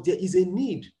organizations. There is a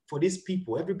need for these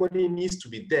people. Everybody needs to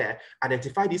be there,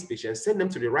 identify these patients, send them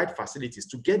to the right facilities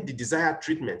to get the desired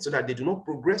treatment so that they do not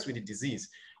progress with the disease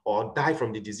or die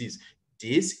from the disease.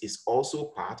 This is also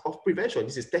part of prevention.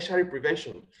 This is tertiary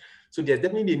prevention. So there's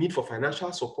definitely a need for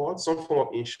financial support, some form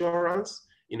of insurance.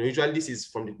 You know, usually this is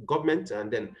from the government, and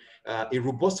then a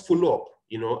robust follow-up,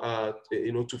 you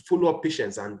know, to follow up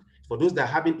patients. And for those that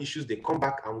are having issues, they come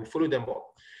back and we follow them up.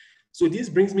 So this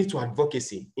brings me to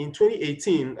advocacy. In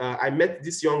 2018, I met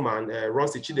this young man,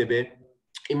 Ronsi Chidebe,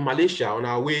 in Malaysia on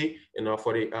our way, you know,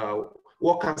 for the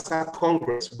World Cancer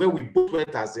Congress, where we both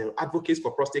went as advocates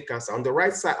for prostate cancer. On the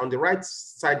right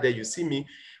side there, you see me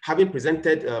having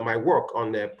presented my work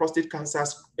on prostate cancer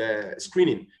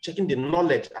screening, checking the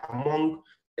knowledge among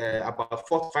about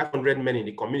 400 to 500 men in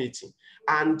the community.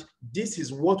 And this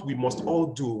is what we must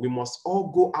all do. We must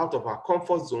all go out of our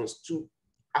comfort zones to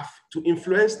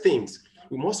influence things.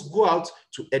 We must go out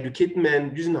to educate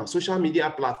men using our social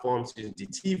media platforms, the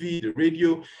TV, the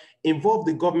radio, involve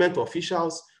the government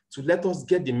officials to let us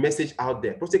get the message out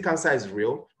there. Prostate cancer is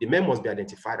real. The men must be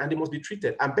identified and they must be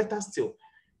treated. And better still,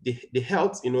 the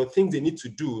health, things they need to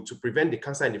do to prevent the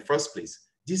cancer in the first place.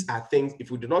 These are things, if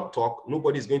we do not talk,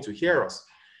 nobody is going to hear us.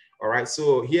 All right,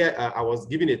 so here I was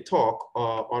giving a talk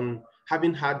on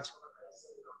having had,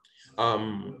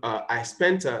 I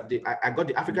got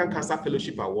the African Cancer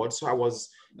Fellowship Award. So I was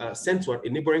sent to a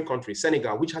neighboring country,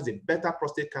 Senegal, which has a better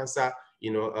prostate cancer,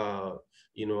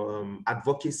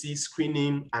 advocacy,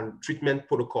 screening, and treatment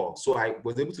protocol. So I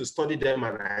was able to study them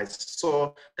and I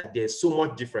saw that there's so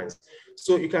much difference.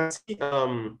 So you can see,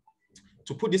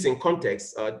 to put this in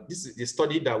context, this is the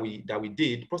study that we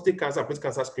did, prostate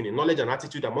cancer screening, knowledge and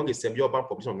attitude among a semi-urban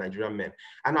population of Nigerian men.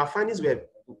 And our findings were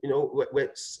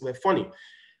funny.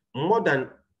 More than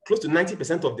close to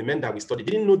 90% of the men that we studied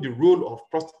didn't know the role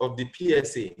of the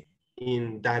PSA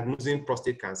in diagnosing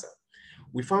prostate cancer.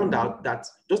 We found out that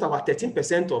just about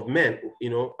 13% of men,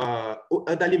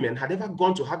 elderly men, had ever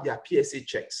gone to have their PSA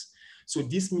checks. So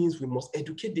this means we must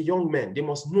educate the young men. They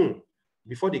must know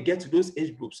before they get to those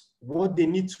age groups what they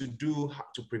need to do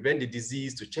to prevent the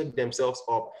disease, to check themselves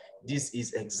up. This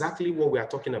is exactly what we are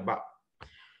talking about.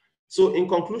 So in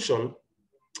conclusion,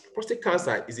 prostate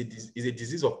cancer is a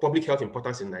disease of public health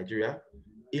importance in Nigeria.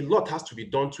 A lot has to be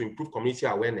done to improve community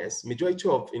awareness. Majority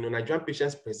of Nigerian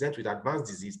patients present with advanced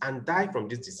disease and die from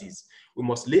this disease. We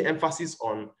must lay emphasis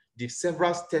on the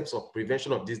several steps of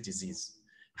prevention of this disease.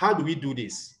 How do we do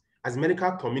this? As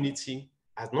medical community,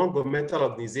 as non-governmental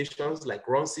organizations like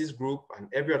Ronsi's group and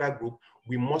every other group,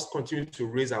 we must continue to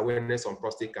raise awareness on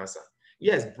prostate cancer.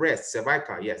 Yes, breast,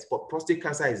 cervical, yes, but prostate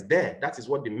cancer is there. That is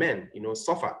what the men,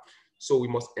 suffer. So we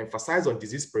must emphasize on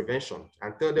disease prevention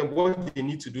and tell them what they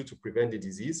need to do to prevent the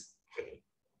disease.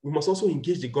 We must also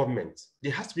engage the government.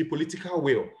 There has to be political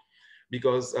will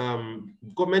because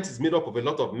government is made up of a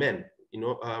lot of men.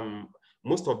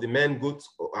 Most of the men go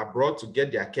abroad to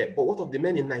get their care, but what of the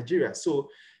men in Nigeria? So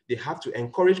they have to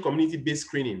encourage community-based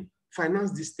screening,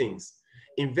 finance these things,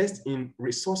 invest in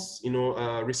resources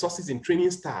in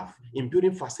training staff, in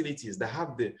building facilities that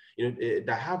have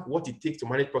that have what it takes to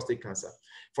manage prostate cancer.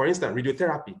 For instance,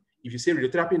 radiotherapy. If you say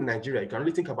radiotherapy in Nigeria, you can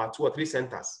only think about 2 or 3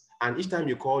 centers, and each time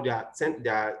you call, their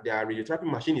radiotherapy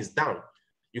machine is down.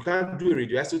 You can't do a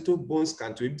radioisotope bone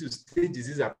scan to be able to stage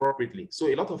disease appropriately. So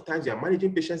a lot of times you are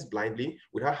managing patients blindly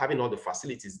without having all the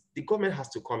facilities. The government has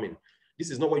to come in.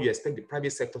 This is not what you expect the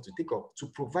private sector to take up, to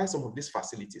provide some of these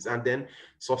facilities and then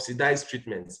subsidize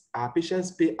treatments. Our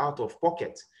patients pay out of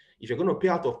pocket. If you're going to pay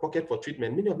out of pocket for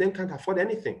treatment, many of them can't afford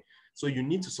anything. So you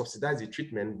need to subsidize the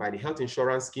treatment by the health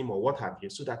insurance scheme or what have you,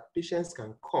 so that patients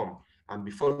can come and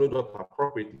be followed up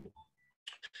appropriately.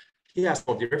 Here are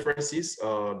some of the references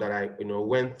that I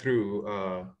went through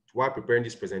while preparing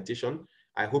this presentation.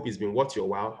 I hope it's been worth your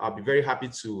while. I'll be very happy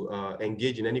to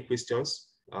engage in any questions.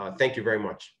 Thank you very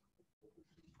much.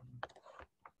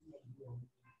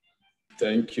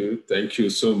 Thank you. Thank you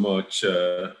so much.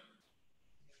 I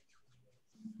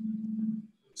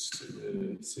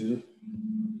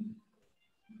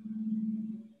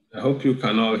hope you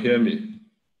can all hear me.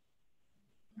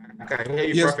 I can hear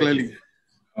you yes, perfectly. Clearly.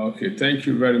 Okay, thank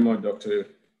you very much, Dr.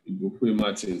 Ijebu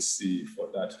Martin C, for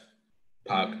that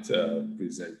packed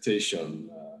presentation.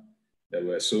 There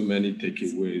were so many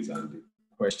takeaways and the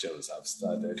questions have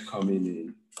started coming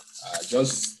in.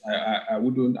 I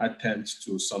wouldn't attempt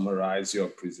to summarize your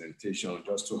presentation,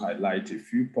 just to highlight a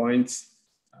few points.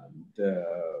 And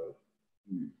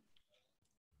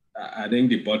I think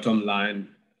the bottom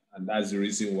line, and that's the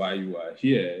reason why you are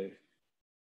here,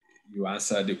 you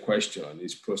answered the question: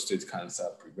 is prostate cancer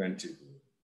preventable?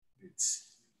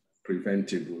 It's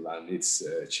preventable, and it's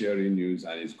cheering news,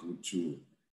 and it's good to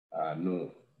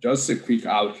know. Just a quick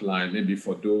outline, maybe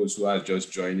for those who are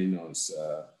just joining us.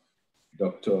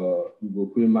 Dr.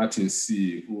 Ijebu Martin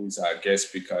C, who is our guest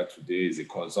speaker today, is a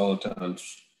consultant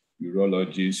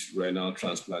urologist, renal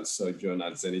transplant surgeon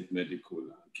at Zenith Medical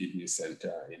Kidney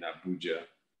Center in Abuja.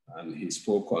 And he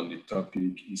spoke on the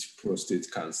topic, is prostate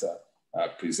cancer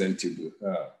preventable,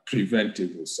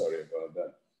 sorry about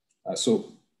that.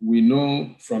 So we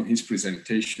know from his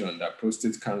presentation that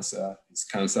prostate cancer is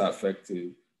cancer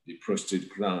affecting the prostate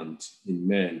gland in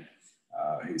men.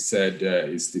 He said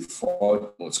it's the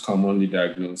fourth most commonly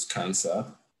diagnosed cancer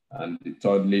and the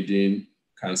third leading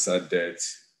cancer death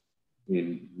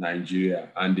in Nigeria.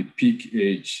 And the peak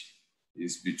age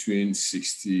is between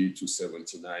 60 to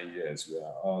 79 years. We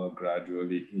are all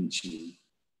gradually inching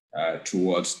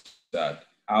towards that.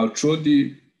 I'll throw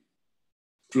the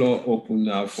floor open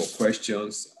now for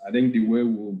questions. I think the way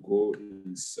we'll go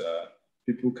is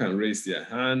people can raise their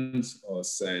hands or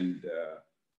send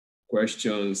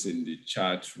questions in the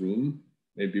chat room.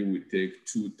 Maybe we take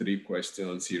 2-3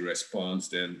 questions, he responds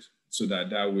then, so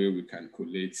that way we can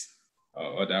collate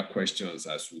other questions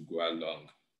as we go along.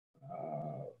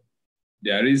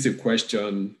 There is a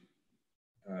question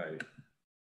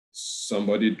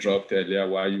somebody dropped earlier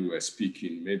while you were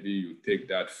speaking. Maybe you take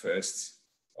that first,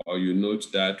 or you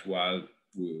note that while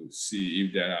we'll see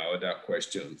if there are other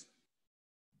questions.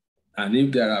 And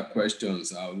if there are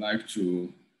questions, I would like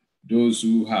to, those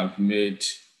who have made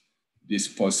this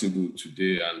possible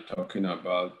today and talking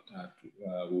about that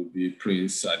will be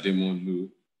Prince Ademolu,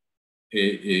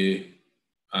 AA,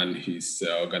 and his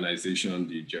organization,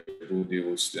 the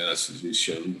Ijebu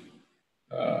Association,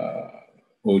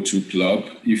 O2 Club.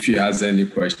 If he has any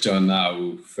question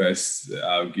now,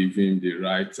 I'll give him the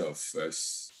right of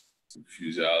first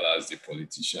refusal, as the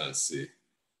politicians say.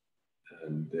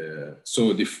 And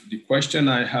so the question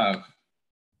I have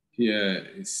here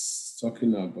is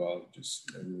talking about, just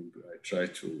let me try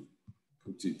to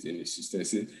put it in the system.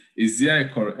 Is there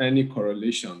any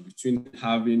correlation between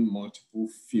having multiple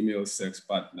female sex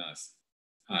partners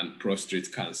and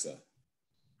prostate cancer?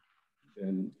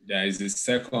 Then there is a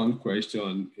second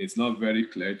question. It's not very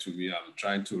clear to me. I'm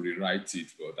trying to rewrite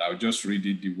it, but I'll just read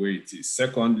it the way it is.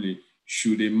 Secondly,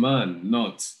 should a man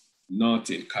not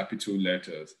in capital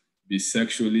letters be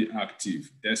sexually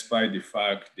active despite the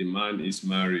fact the man is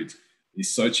married?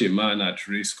 Is such a man at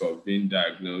risk of being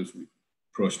diagnosed with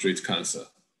prostate cancer?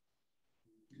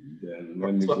 Then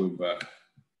let me go back.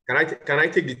 Can I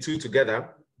take the two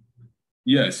together?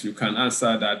 Yes, you can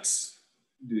answer that,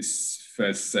 this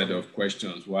first set of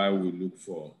questions while we look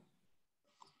for,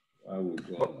 while we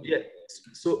go on. Yeah,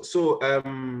 so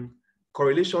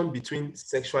correlation between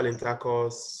sexual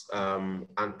intercourse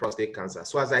and prostate cancer.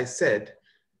 So as I said,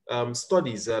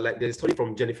 studies, like there's a study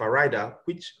from Jennifer Ryder,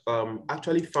 which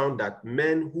actually found that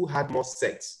men who had more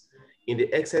sex in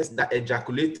the excess, that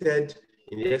ejaculated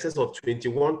in the excess of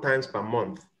 21 times per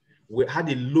month, had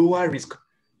a lower risk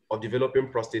of developing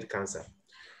prostate cancer.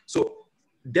 So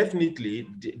definitely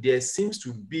there seems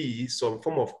to be some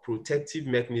form of protective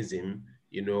mechanism,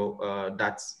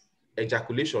 that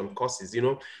ejaculation causes.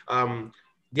 There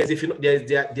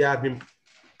have been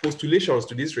postulations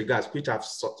to this regard, which I've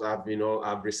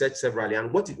researched severally.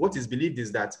 And what is believed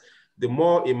is that the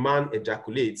more a man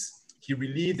ejaculates, he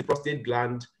relieves the prostate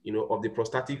gland, of the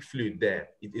prostatic fluid there.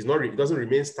 It doesn't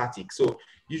remain static. So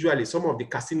usually some of the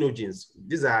carcinogens,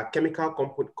 these are chemical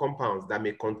compounds that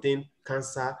may contain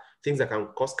cancer, things that can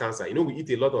cause cancer. We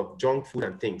eat a lot of junk food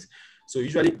and things. So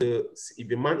usually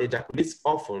if a man ejaculates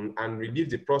often and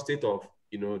relieves the prostate of,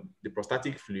 the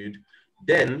prostatic fluid,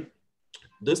 then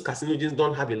those carcinogens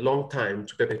don't have a long time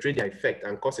to perpetrate their effect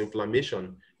and cause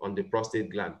inflammation on the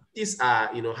prostate gland. These are,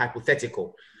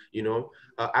 hypothetical.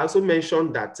 I also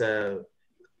mentioned that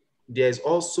there are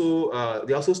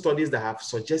also studies that have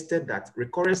suggested that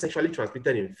recurrent sexually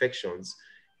transmitted infections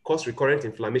cause recurrent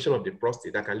inflammation of the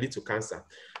prostate that can lead to cancer.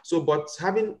 So, but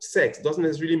having sex doesn't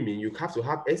necessarily mean you have to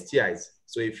have STIs.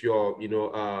 So if you're,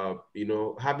 your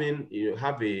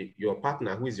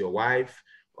partner who is your wife,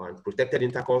 and protected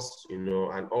intercourse, and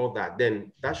all that,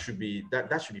 then that should be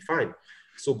fine.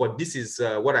 So, but this is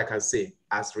what I can say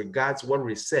as regards what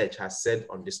research has said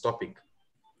on this topic.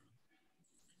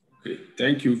 Okay,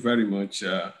 thank you very much.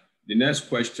 The next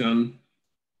question,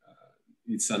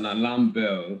 it's an alarm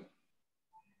bell,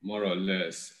 more or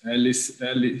less. Alice,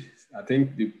 I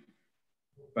think the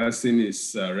person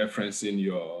is referencing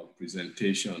your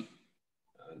presentation.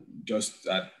 Just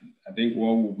that, I think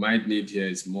what we might need here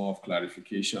is more of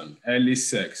clarification. Early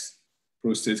sex,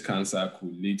 prostate cancer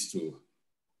could lead to.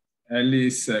 Early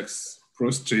sex,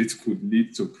 prostate could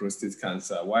lead to prostate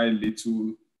cancer, while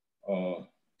little or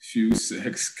few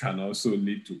sex can also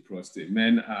lead to prostate.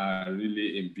 Men are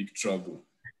really in big trouble.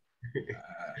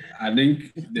 I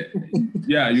think,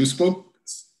 you spoke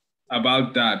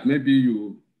about that. Maybe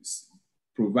you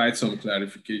provide some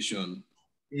clarification.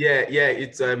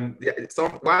 It's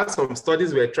while some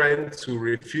studies were trying to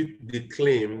refute the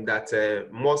claim that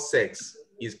more sex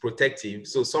is protective,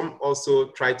 so some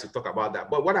also tried to talk about that.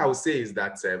 But what I would say is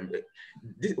that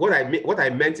what I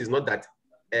meant is not that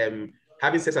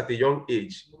having sex at a young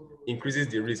age increases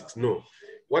the risks. No,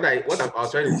 what I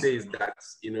was trying to say is that,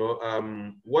 you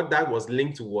know, what that was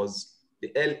linked to was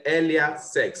the earlier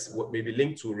sex may be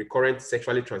linked to recurrent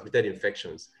sexually transmitted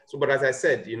infections. So, but as I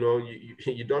said, you know,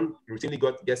 you don't routinely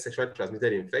get sexually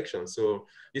transmitted infections. So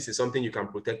this is something you can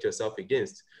protect yourself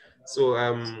against. So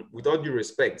with all due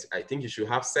respect, I think you should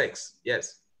have sex.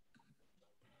 Yes.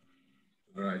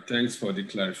 All right, thanks for the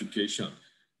clarification.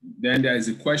 Then there is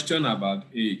a question about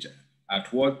age.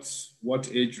 At what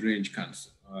age range can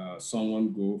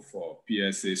someone go for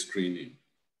PSA screening?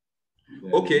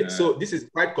 Then, okay, so this is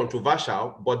quite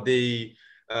controversial, but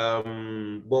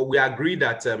but we agree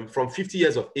that from 50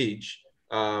 years of age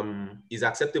is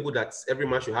acceptable that every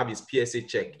man should have his PSA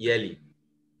check yearly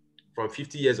from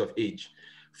 50 years of age.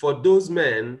 For those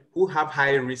men who have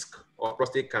high risk of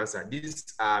prostate cancer, these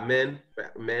are men,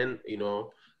 you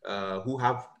know, who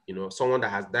have, you know, someone that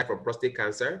has died from prostate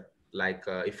cancer, like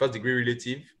a first-degree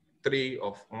relative, 3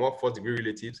 or more first-degree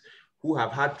relatives, who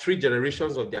have had 3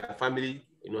 generations of their family,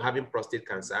 you know, having prostate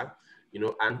cancer, you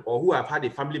know, or who have had a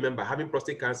family member having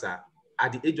prostate cancer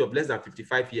at the age of less than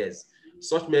 55 years.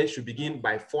 Such men should begin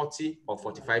by 40 or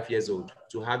 45 years old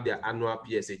to have their annual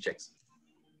PSA checks.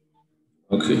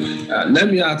 Okay, let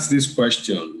me ask this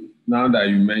question. Now that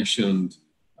you mentioned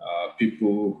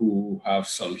people who have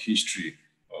some history,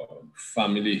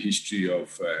 family history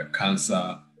of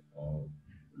cancer or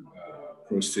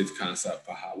prostate cancer,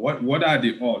 perhaps, what are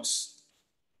the odds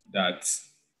that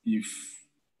if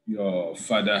your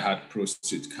father had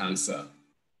prostate cancer,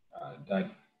 that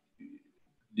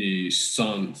the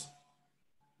sons,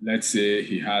 let's say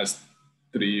he has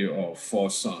 3 or 4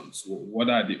 sons, what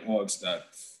are the odds that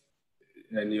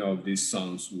any of these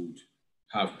sons would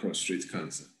have prostate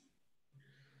cancer?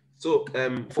 So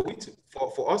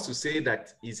for us to say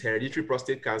that it's hereditary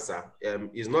prostate cancer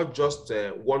is not just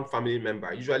one family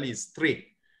member. Usually it's 3.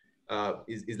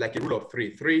 Is like a rule of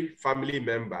 3. 3 family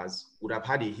members would have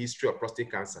had a history of prostate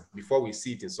cancer before we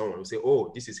see it in someone. We say,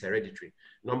 oh, this is hereditary.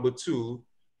 Number 2,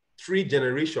 3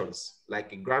 generations,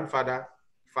 like a grandfather,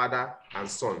 father, and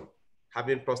son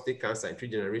having prostate cancer in 3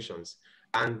 generations.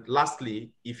 And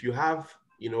lastly, if you have,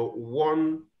 you know,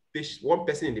 one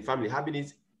person in the family having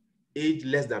it age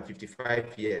less than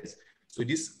 55 years. So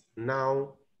this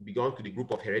now belongs to the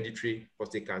group of hereditary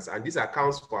prostate cancer. And this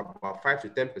accounts for about 5 to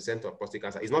 10% of prostate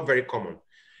cancer. It's not very common.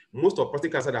 Most of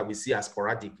prostate cancer that we see are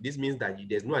sporadic. This means that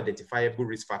there's no identifiable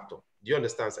risk factor. Do you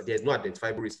understand? So there's no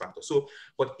identifiable risk factor. So,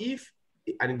 but if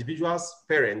an individual's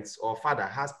parents or father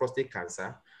has prostate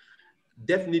cancer,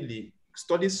 definitely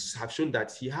studies have shown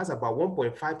that he has about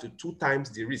 1.5 to 2 times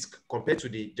the risk compared to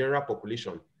the general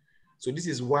population. So this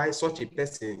is why such a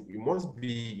person, you must be,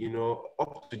 you know,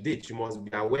 up to date. You must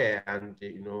be aware and,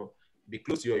 you know, be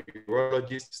close to your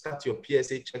urologist, start your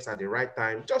PSA checks at the right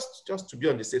time, just to be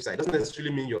on the safe side. It doesn't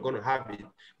necessarily mean you're going to have it,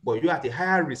 but you're at a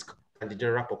higher risk than the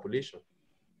general population.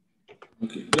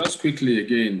 Okay, just quickly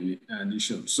again,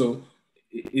 addition. So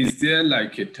is there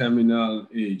like a terminal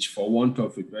age, for want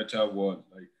of a better word,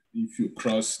 like if you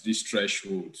cross this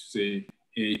threshold, say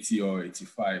 80 or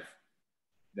 85,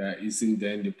 there isn't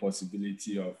then the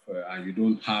possibility of, and you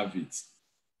don't have it,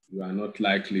 you are not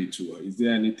likely to. Is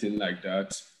there anything like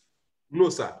that? No,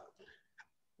 sir.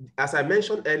 As I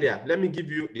mentioned earlier, let me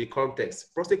give you the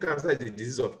context. Prostate cancer is a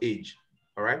disease of age,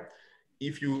 all right?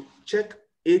 If you check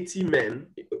 80 men,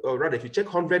 or rather, if you check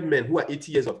 100 men who are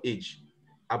 80 years of age,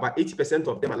 about 80%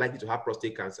 of them are likely to have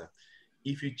prostate cancer.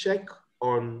 If you check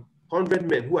on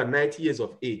 100 men who are 90 years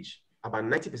of age, about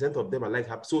 90% of them are likely to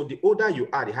have. So the older you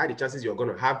are, the higher the chances you're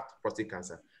going to have prostate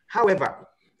cancer. However,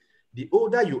 the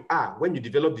older you are when you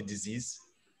develop the disease,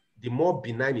 the more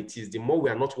benign it is, the more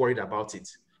we are not worried about it,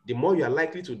 the more you are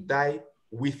likely to die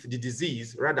with the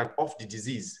disease rather than of the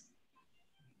disease.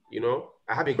 You know,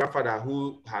 I have a grandfather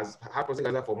who has had prostate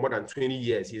cancer for more than 20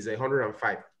 years. He's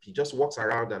 105. He just walks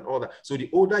around and all that. So the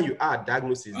older you are,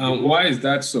 diagnosis. Why is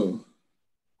that so?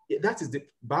 That is the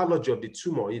biology of the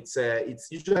tumor. It's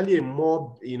usually a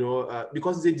more, you know,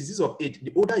 because it's a disease of age.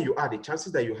 The older you are, the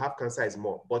chances that you have cancer is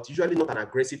more, but usually not an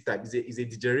aggressive type. It's a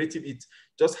degenerative. It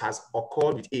just has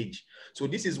occurred with age. So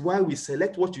this is why we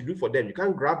select what you do for them. You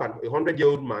can't grab a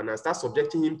 100-year-old man and start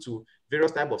subjecting him to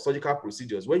various types of surgical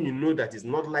procedures when you know that it's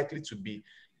not likely to be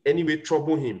anyway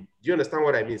trouble him. Do you understand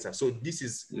what I mean, sir? So this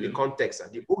is the context, sir.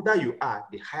 The older you are,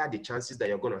 the higher the chances that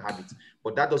you're going to have it.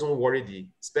 But that doesn't worry the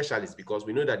specialists, because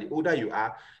we know that the older you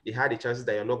are, the higher the chances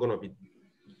that you're not going to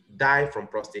die from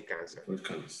prostate cancer.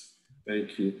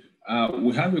 Thank you.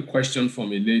 We have a question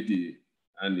from a lady,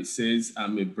 and it says,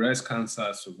 I'm a breast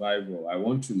cancer survivor. I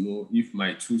want to know if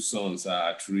my 2 sons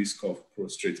are at risk of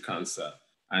prostate cancer.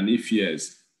 And if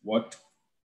yes, what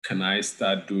can I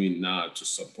start doing now to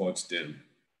support them?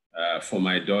 For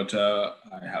my daughter,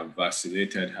 I have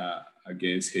vaccinated her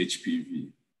against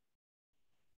HPV.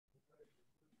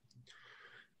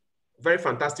 Very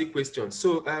fantastic question.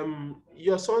 So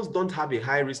your sons don't have a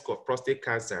high risk of prostate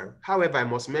cancer. However, I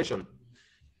must mention,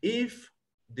 if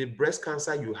the breast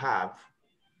cancer you have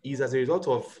is as a result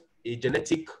of a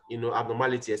genetic,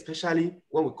 abnormality, especially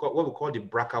what we call the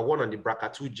BRCA1 and the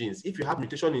BRCA2 genes. If you have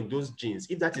mutation in those genes,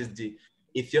 if that is the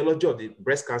etiology of the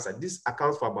breast cancer, this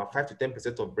accounts for about 5 to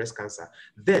 10% of breast cancer.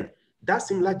 Then that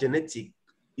similar genetic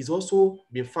is also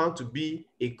been found to be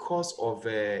a cause of,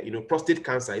 prostate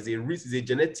cancer. Is a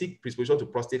genetic predisposition to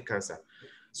prostate cancer.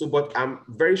 So, but I'm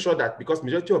very sure that because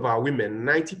majority of our women,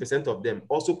 90% of them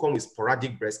also come with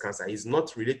sporadic breast cancer. It's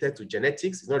not related to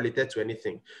genetics, it's not related to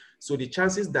anything. So the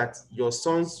chances that your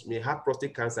sons may have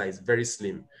prostate cancer is very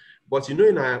slim. But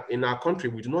in our country,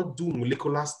 we do not do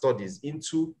molecular studies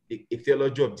into the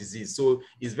etiology of disease. So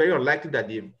it's very unlikely that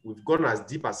we've gone as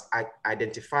deep as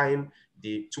identifying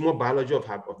the tumor biology of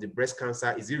the breast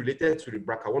cancer. Is it related to the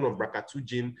BRCA1 or BRCA2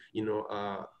 gene,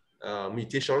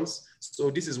 mutations?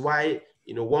 So this is why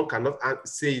one cannot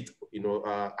say it,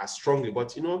 as strongly,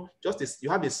 but you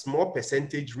have a small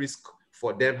percentage risk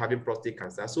for them having prostate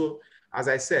cancer. So as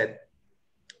I said,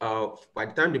 by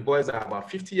the time the boys are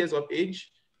about 50 years of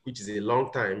age, which is a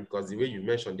long time, because the way you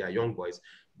mentioned they are young boys,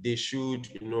 they should,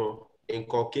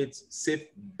 inculcate safe,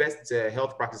 best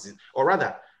health practices, or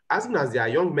rather, as soon as they are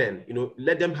young men,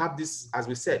 let them have this, as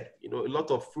we said, a lot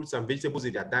of fruits and vegetables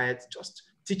in their diet. Just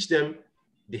teach them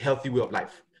the healthy way of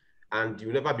life, and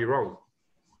you'll never be wrong.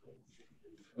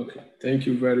 Okay, thank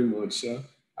you very much, sir.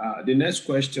 The next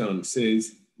question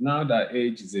says, now that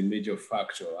age is a major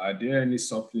factor, are there any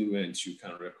supplements you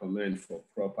can recommend for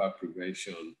proper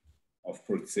prevention of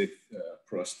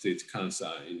prostate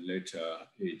cancer in later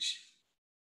age?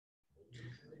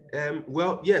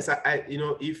 Well, yes,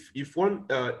 if one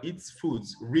eats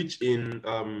foods rich in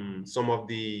some of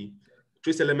the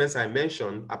trace elements I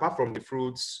mentioned, apart from the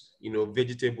fruits,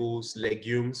 vegetables,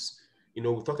 legumes, we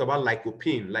talked about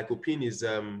lycopene. Lycopene is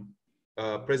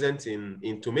present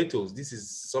in tomatoes. This is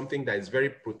something that is very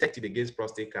protective against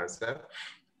prostate cancer.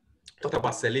 Talked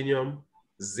about selenium,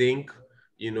 zinc,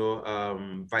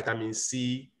 vitamin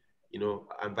C,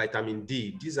 and vitamin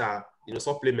D. These are,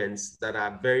 supplements that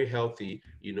are very healthy,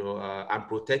 and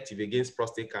protective against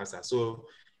prostate cancer. So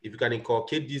if you can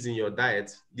inculcate these in your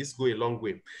diet, this go a long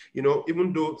way.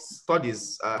 Even though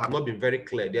studies have not been very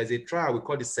clear, there's a trial we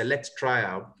call the SELECT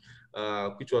trial,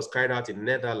 which was carried out in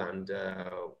Netherlands.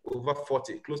 Over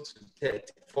close to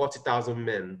 40,000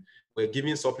 men were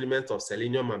given supplements of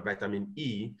selenium and vitamin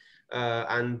E,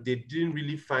 and they didn't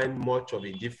really find much of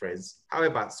a difference.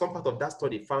 However, some part of that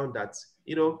study found that,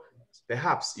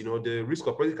 perhaps, the risk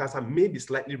of prostate cancer may be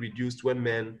slightly reduced when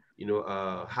men,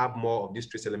 have more of these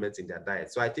trace elements in their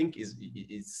diet. So I think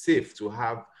it's safe to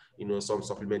have, some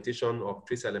supplementation of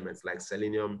trace elements like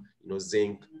selenium,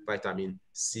 zinc, vitamin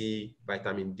C,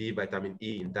 vitamin D, vitamin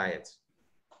E in diet.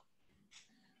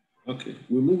 Okay,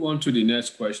 we move on to the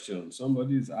next question.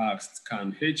 Somebody's asked,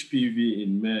 can HPV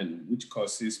in men, which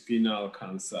causes penile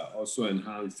cancer, also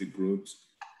enhance the growth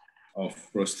of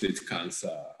prostate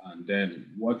cancer? And then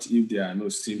what if there are no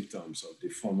symptoms of the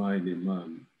former in a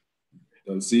man?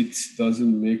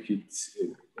 Doesn't make it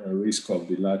a risk of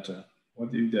the latter? What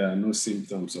if there are no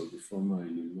symptoms of the former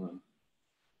in a man?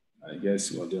 I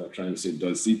guess what they are trying to say,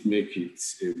 does it make it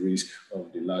a risk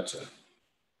of the latter?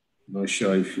 Not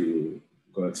sure if you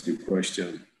got the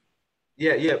question.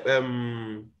 Yeah.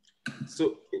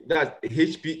 So that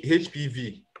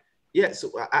HPV. Yeah,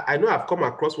 so I know I've come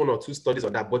across one or two studies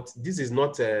on that, but this is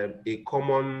not a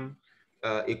common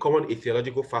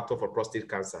etiological factor for prostate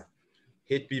cancer.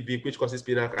 HPV, which causes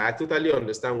penile cancer, I totally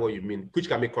understand what you mean, which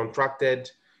can be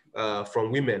contracted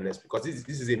from women, because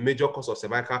this is a major cause of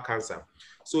cervical cancer.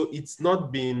 So it's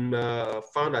not been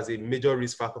found as a major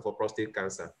risk factor for prostate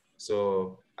cancer.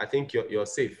 So I think you're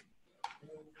safe.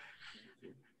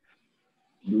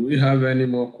 Do we have any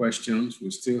more questions? We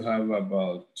still have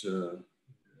about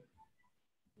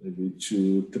maybe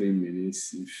 2-3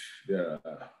 minutes if there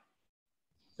are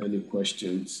any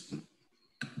questions.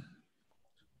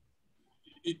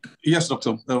 Yes,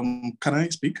 doctor. Can I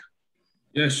speak?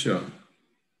 Yes, sure.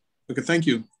 Okay, thank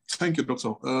you. Thank you,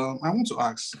 doctor. I want to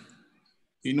ask,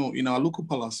 in our local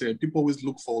palace, people always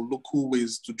look for local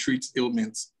ways to treat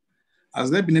ailments.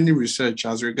 Has there been any research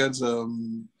as regards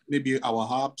maybe our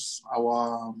herbs,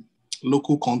 our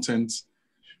local content,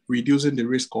 reducing the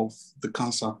risk of the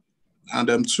cancer?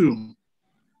 And two,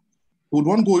 would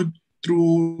one go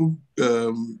through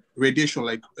radiation,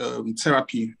 like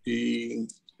therapy, the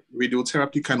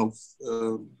radiotherapy kind of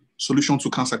solution to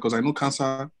cancer? Because I know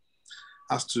cancer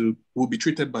will be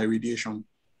treated by radiation?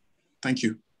 Thank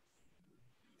you.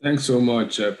 Thanks so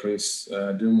much, Prince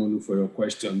Demonu, for your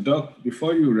question. Doc,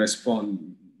 before you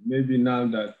respond, maybe now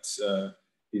that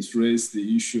he's raised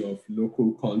the issue of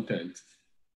local content,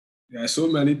 there are so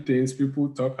many things people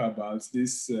talk about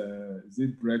this, is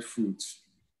it breadfruit?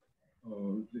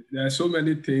 There are so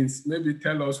many things. Maybe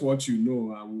tell us what you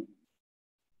know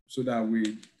so that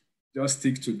we just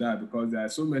stick to that, because there are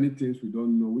so many things we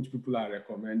don't know which people are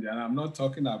recommending. And I'm not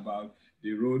talking about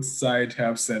the roadside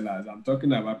herb sellers. I'm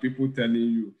talking about people telling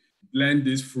you, blend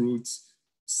these fruits,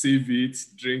 sieve it,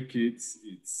 drink it.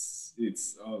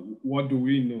 What do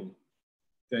we know?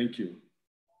 Thank you.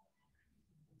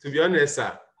 To be honest,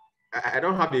 sir, I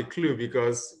don't have a clue,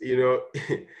 because, you know,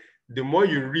 the more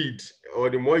you read or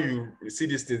the more you see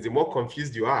these things, the more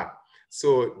confused you are.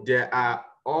 So there are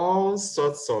all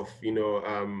sorts of, you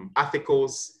know,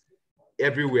 articles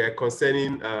everywhere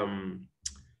concerning,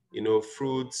 you know,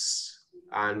 fruits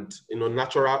and, you know,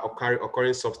 natural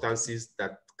occurring substances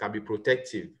that can be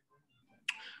protective.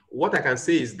 What I can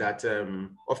say is that,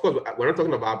 of course, we're not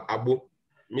talking about Agbo.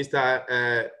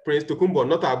 Mr. Prince Tokumbo,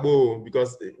 not Agbo,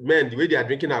 because men, the way they are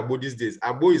drinking Agbo these days,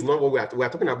 Agbo is not what we are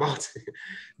talking about.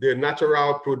 The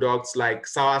natural products like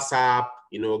soursop,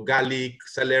 you know, garlic,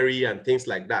 celery, and things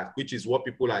like that, which is what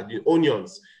people are doing.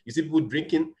 Onions, you see people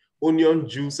drinking onion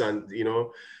juice, and, you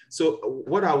know. So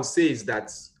what I would say is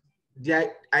that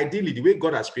ideally, the way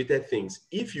God has created things,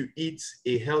 if you eat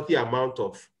a healthy amount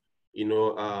of, you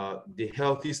know, the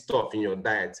healthy stuff in your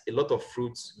diet, a lot of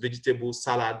fruits, vegetables,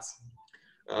 salads,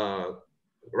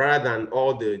 rather than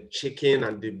all the chicken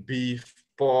and the beef,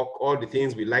 pork, all the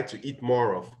things we like to eat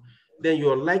more of, then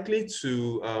you're likely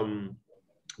to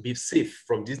be safe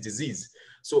from this disease.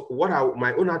 So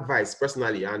my own advice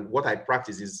personally, and what I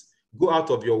practice, is go out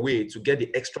of your way to get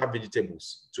the extra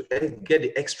vegetables, to get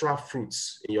the extra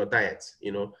fruits in your diet,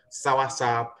 you know,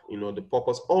 soursop, you know, the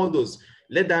purpose, all those.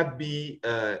 Let that be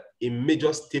a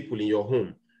major staple in your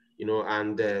home, you know,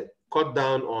 and cut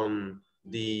down on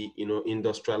the, you know,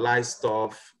 industrialized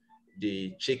stuff,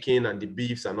 the chicken and the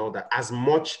beefs and all that, as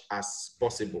much as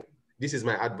possible. This is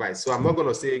my advice. So I'm not going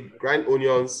to say grind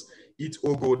onions, eat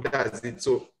ogo, that's it.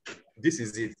 So this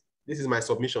is it. This is my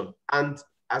submission. And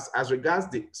as regards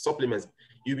the supplements,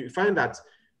 you will find that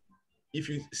if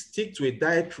you stick to a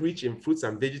diet rich in fruits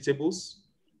and vegetables,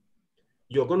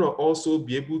 you're going to also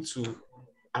be able to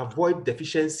avoid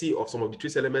deficiency of some of the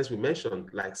trace elements we mentioned,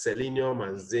 like selenium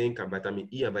and zinc and vitamin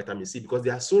E and vitamin C, because they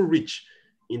are so rich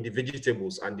in the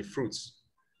vegetables and the fruits.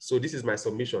 So this is my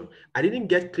submission. I didn't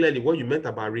get clearly what you meant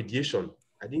about radiation.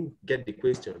 I didn't get the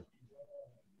question.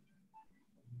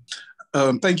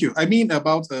 Thank you. I mean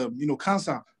about, you know,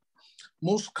 cancer.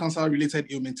 Most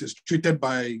cancer-related ailments is treated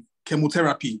by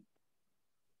chemotherapy.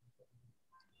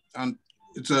 And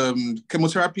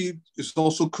chemotherapy is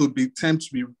also could be tend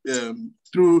to be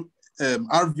through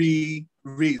RV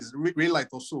rays, ray light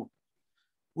also,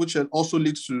 which also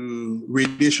leads to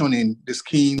radiation in the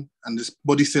skin and the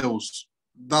body cells.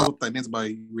 That's what I meant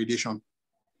by radiation,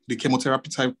 the chemotherapy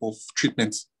type of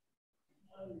treatment.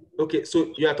 Okay,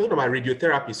 so you are talking about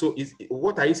radiotherapy. So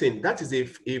what are you saying? That is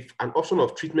if an option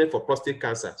of treatment for prostate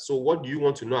cancer. So what do you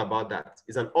want to know about that?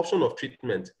 It's an option of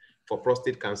treatment for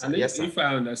prostate cancer. And yes, if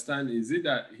I understand, is it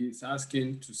that he's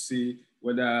asking to see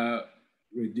whether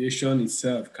radiation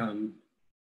itself can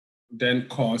then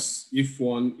cause, if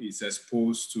one is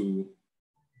exposed to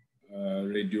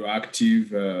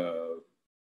radioactive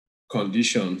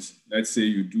conditions, let's say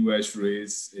you do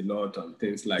X-rays a lot and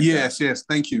things like that. Yes,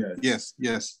 thank you.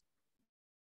 Yes.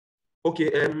 Okay,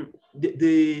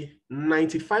 the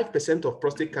 95% of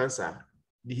prostate cancer,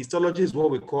 the histology is what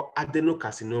we call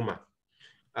adenocarcinoma.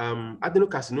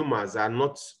 Adenocarcinomas are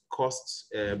not caused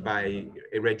by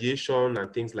radiation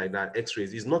and things like that,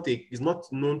 X-rays. It's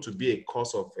not known to be a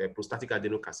cause of prostatic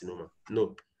adenocarcinoma,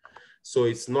 no. So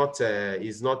it's not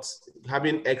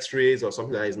having X-rays or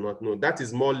something that is not known. That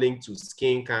is more linked to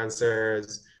skin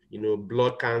cancers, you know,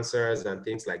 blood cancers and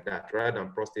things like that, rather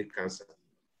than prostate cancer.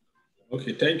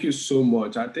 Okay, thank you so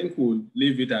much. I think we'll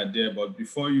leave it at there, but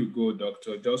before you go,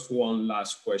 Doctor, just one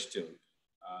last question.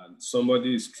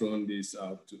 Somebody is thrown this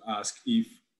out to ask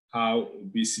how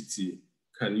obesity,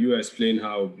 can you explain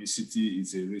how obesity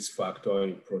is a risk factor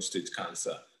in prostate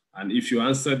cancer? And if you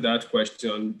answered that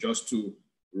question, just to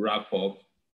wrap up,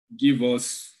 give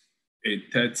us a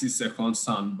 30-second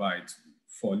soundbite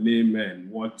for laymen,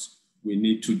 what we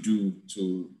need to do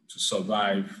to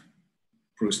survive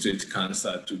prostate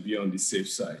cancer, to be on the safe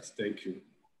side. Thank you.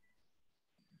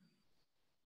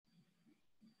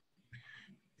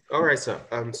 All right, sir.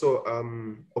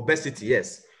 Obesity,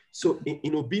 yes. So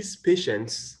in obese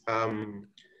patients,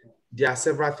 there are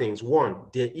several things. One,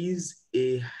 there is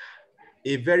a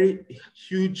very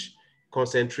huge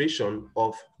concentration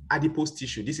of adipose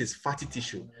tissue. This is fatty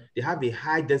tissue. They have a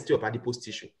high density of adipose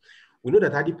tissue. We know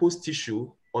that adipose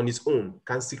tissue on its own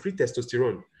can secrete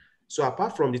testosterone. So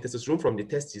apart from the testosterone from the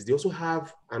testes, they also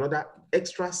have another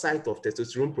extra site of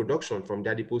testosterone production from the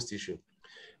adipose tissue.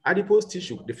 Adipose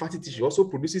tissue, the fatty tissue, also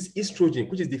produces estrogen,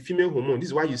 which is the female hormone. This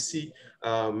is why you see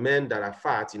men that are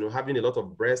fat, having a lot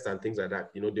of breast and things like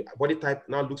that. The body type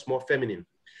now looks more feminine.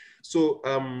 So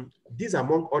these,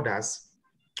 among others,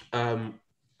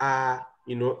 are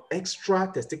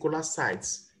extra testicular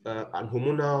sites and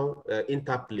hormonal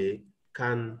interplay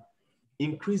can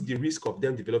increase the risk of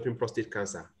them developing prostate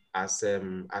cancer, as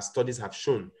studies have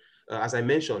shown. As I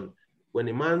mentioned, when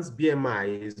a man's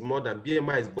BMI is more than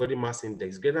BMI is body mass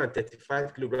index greater than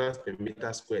 35 kilograms per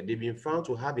meter squared, they've been found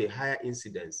to have a higher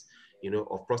incidence,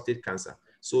 of prostate cancer.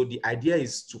 So the idea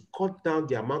is to cut down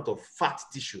the amount of fat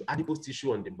tissue, adipose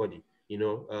tissue on the body,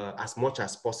 as much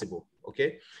as possible.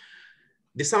 Okay.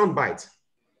 The sound bite.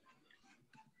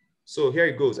 So here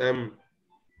it goes.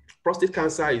 Prostate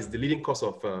cancer is the leading cause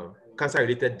of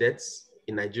cancer-related deaths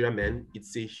in Nigerian men.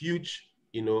 It's a huge,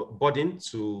 burden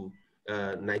to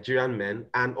Nigerian men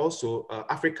and also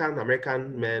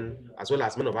African-American men, as well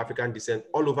as men of African descent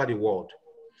all over the world.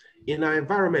 In our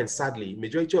environment, sadly,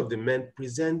 majority of the men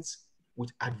present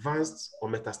with advanced or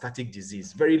metastatic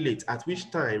disease very late, at which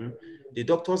time the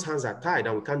doctor's hands are tied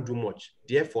and we can't do much.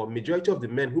 Therefore, majority of the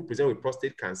men who present with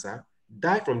prostate cancer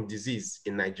die from disease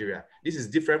in Nigeria. This is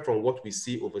different from what we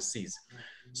see overseas.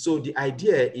 So the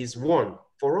idea is, one,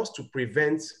 for us to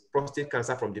prevent prostate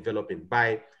cancer from developing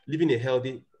by living a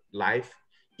healthy life,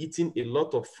 eating a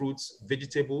lot of fruits,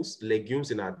 vegetables,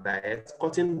 legumes in our diet,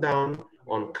 cutting down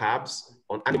on carbs,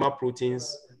 on animal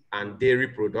proteins and dairy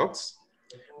products,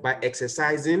 by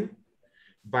exercising,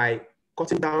 by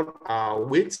cutting down our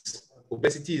weight.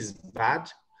 Obesity is bad,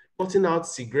 cutting out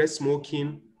cigarette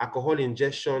smoking, alcohol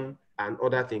ingestion, and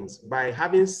other things, by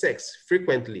having sex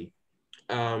frequently.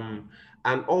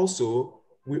 And also,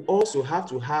 we also have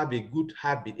to have a good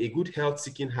habit, a good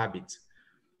health-seeking habit.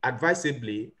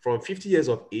 Advisably, from 50 years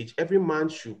of age, every man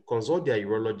should consult their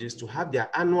urologist to have their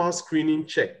annual screening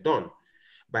check done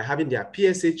by having their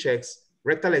PSA checks,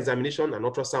 rectal examination, and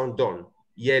ultrasound done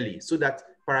yearly, so that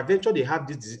peradventure they have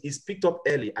this disease is picked up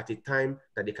early at a time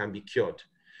that they can be cured.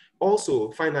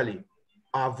 Also, finally,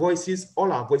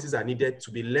 all our voices are needed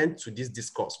to be lent to this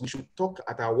discourse. We should talk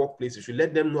at our workplace. We should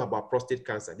let them know about prostate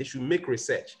cancer. They should make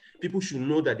research. People should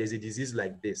know that there's a disease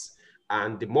like this.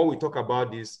 And the more we talk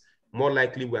about this, more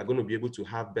likely we are going to be able to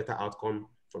have better outcome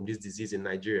from this disease in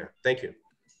Nigeria. Thank you.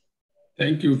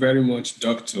 Thank you very much,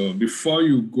 Doctor. Before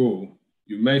you go,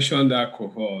 you mentioned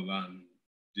alcohol, and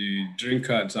the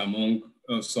drinkers among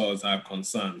us are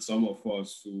concerned. Some of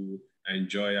us who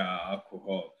enjoy our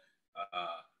alcohol.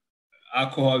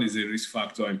 Alcohol is a risk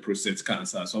factor in prostate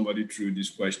cancer. Somebody threw this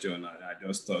question, and I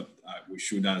just thought we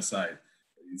should answer it.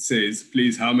 It says,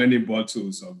 please, how many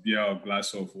bottles of beer or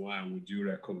glass of wine would you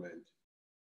recommend?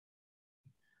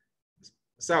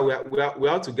 Sir, we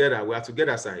are together. We are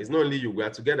together, sir. It's not only you. We are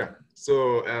together.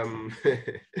 So,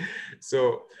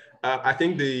 I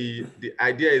think the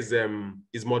idea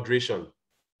is moderation.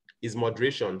 Is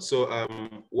moderation. So,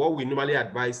 what we normally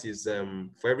advise is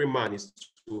for every man is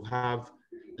to have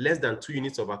less than 2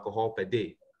 units of alcohol per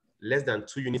day. Less than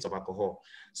 2 units of alcohol.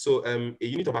 So, a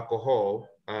unit of alcohol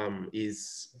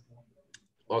is,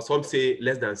 or some say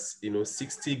less than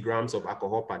 60 grams of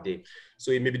alcohol per day.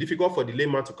 So it may be difficult for the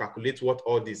layman to calculate what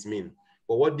all this means.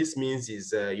 But what this means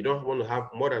is you don't want to have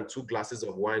more than 2 glasses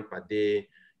of wine per day,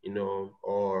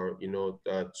 or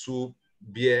 2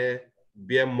 beer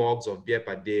mugs of beer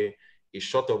per day, a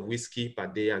shot of whiskey per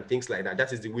day, and things like that.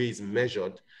 That is the way it's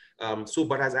measured.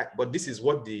 But this is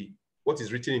what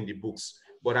is written in the books.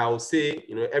 But I will say,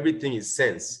 everything is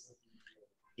sense.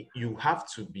 You have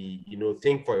to be,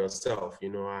 think for yourself,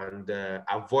 and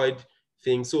avoid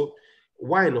things. So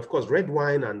wine, of course, red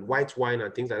wine and white wine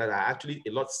and things like that are actually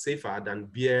a lot safer than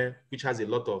beer, which has a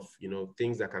lot of,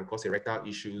 things that can cause erectile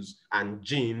issues, and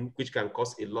gin, which can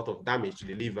cause a lot of damage to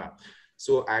the liver.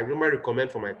 So I normally recommend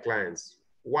for my clients,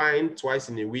 wine twice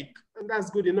in a week, and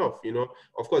that's good enough.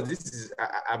 Of course, this is,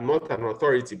 I'm not an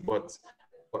authority, but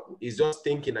it's just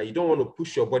thinking that you don't want to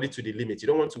push your body to the limit. You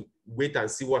don't want to wait and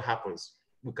see what happens.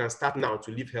 We can start now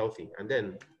to live healthy,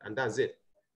 and that's it.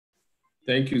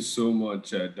 Thank you so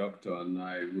much, Doctor. And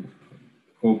I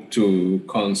hope to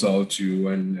consult you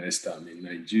when next I'm in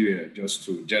Nigeria, just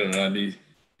to generally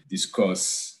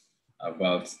discuss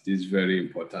about this very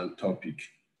important topic.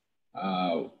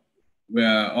 We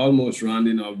are almost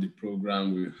rounding up the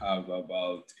program. We have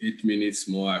about 8 minutes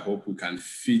more. I hope we can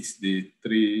fit the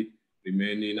 3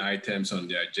 remaining items on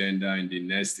the agenda in the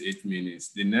next 8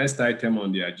 minutes. The next item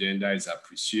on the agenda is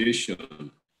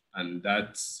appreciation, and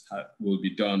that will be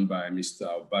done by Mr.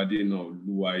 Obadino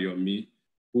Oluwayomi,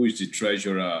 who is the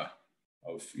treasurer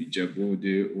of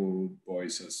Ijebu Old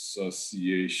Boys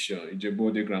Association,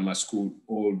 Ijebu Grammar School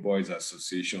Old Boys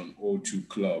Association, O2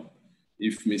 Club.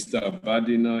 If Mr.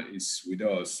 Obadino is with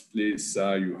us, please,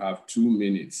 sir, you have 2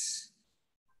 minutes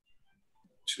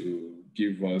to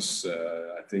give us,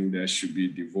 I think there should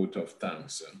be the vote of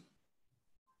thanks. Sir.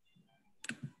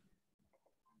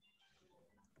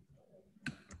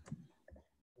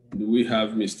 Do we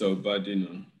have Mr.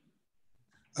 Obadino?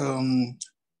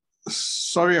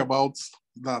 Sorry about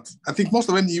that. I think most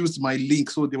of them used my link,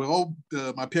 so they were all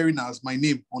appearing as my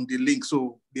name on the link,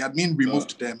 so the admin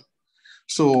removed them.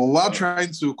 So while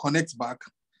trying to connect back,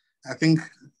 I think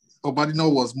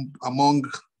Obadino was among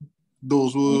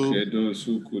those who... Okay, those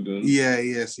who couldn't. Yeah,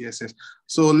 yes.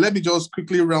 So let me just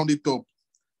quickly round it up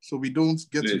so we don't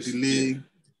get to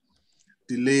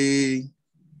delay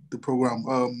the program.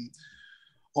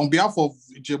 On behalf of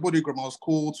Ijebu Grammar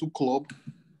School 2 Club,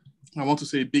 I want to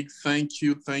say a big thank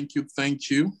you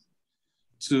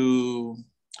to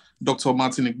Dr.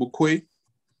 Martin Igbokwe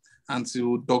and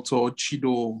to Dr.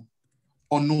 Chido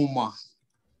Onuma.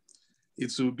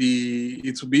 It will be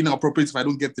inappropriate if I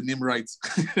don't get the name right.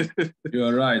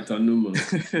 You're right, Onuma.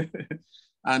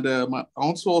 And I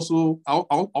also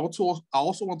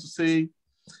want to say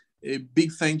a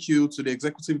big thank you to the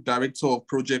executive director of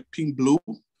Project Pink Blue,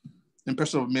 in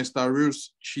person of Mr.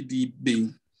 Rose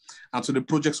Chidibe, and to the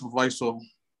project supervisor,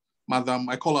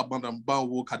 I call her Madam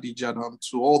Bawo Khadija, and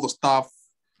to all the staff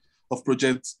of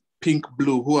Project Pink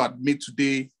Blue who had made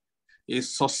today a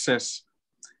success.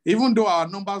 Even though our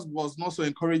numbers was not so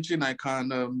encouraging, I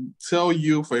can tell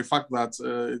you for a fact that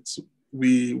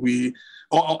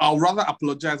I'll rather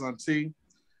apologize and say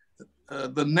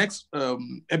the next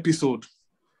episode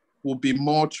will be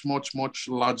much, much, much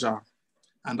larger.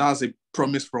 And that's a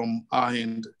promise from our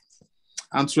end.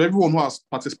 And to everyone who has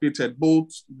participated, both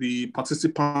the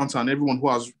participants and everyone who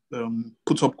has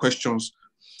put up questions,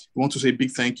 we want to say a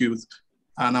big thank you.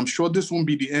 And I'm sure this won't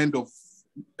be the end of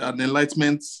an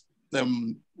enlightenment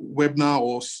webinar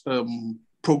or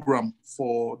program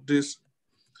for this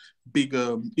big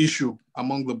issue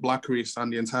among the Black race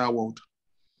and the entire world.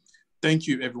 Thank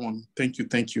you, everyone. Thank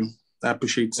you. I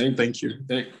appreciate it. Thank you.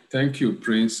 Thank you,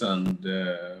 Prince. And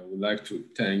we'd like to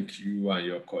thank you and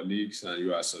your colleagues and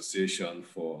your association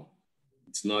for,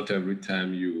 it's not every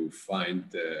time you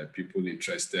find people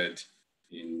interested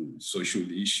in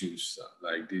social issues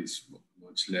like this,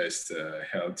 much less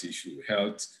health issue.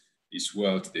 Health is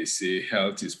wealth, they say.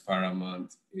 Health is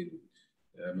paramount in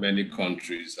many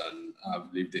countries, and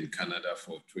I've lived in Canada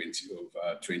for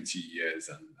over 20 years,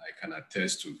 and I can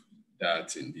attest to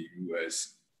that. In the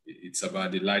US, it's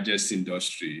about the largest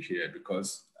industry here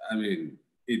because, I mean,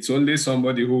 it's only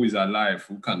somebody who is alive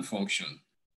who can function.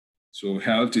 So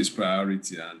health is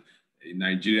priority, and in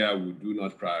Nigeria, we do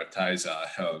not prioritize our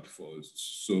health for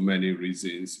so many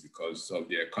reasons, because of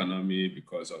the economy,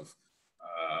 because of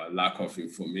lack of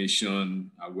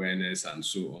information, awareness, and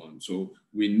so on. So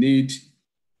we need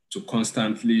to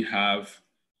constantly have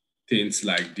things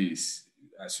like this.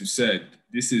 As you said,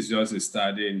 this is just a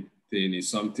starting thing. It's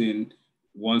something,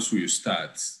 once we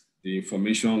start, the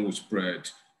information will spread.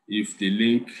 If the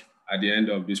link at the end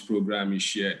of this program is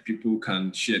shared, people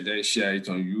can share it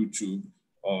on YouTube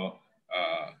or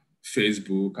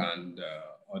Facebook and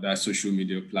other social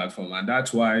media platforms. And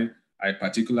that's why I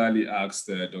particularly asked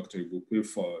Dr. Igbokwe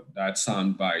for that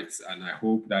sound bite, and I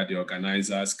hope that the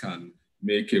organizers can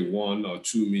make a 1 or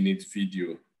 2 minute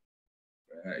video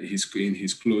in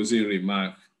his closing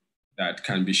remark that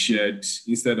can be shared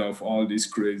instead of all these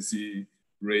crazy,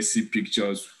 racy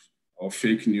pictures or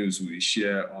fake news we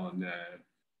share on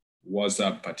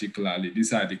WhatsApp particularly.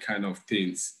 These are the kind of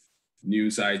things,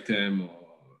 news item or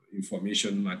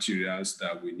information materials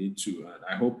that we need to, and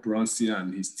I hope Bronson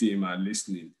and his team are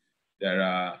listening. There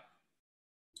are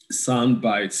sound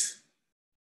bites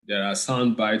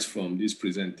from this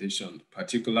presentation,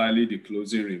 particularly the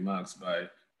closing remarks by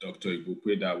Dr.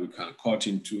 Igbokwe, that we can cut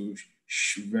into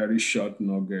very short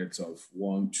nuggets of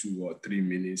 1, 2, or 3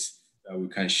 minutes that we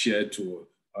can share to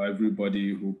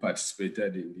everybody who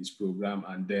participated in this program,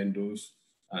 and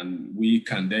we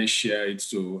can then share it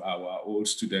to our old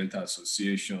student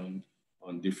association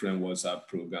on different WhatsApp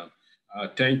programs.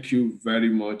 Thank you very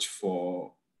much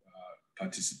for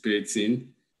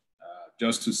participating.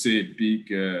 Just to say a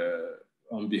big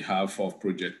on behalf of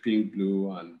Project Pink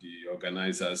Blue and the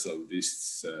organizers of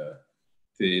this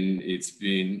thing. It's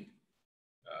been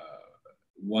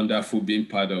wonderful being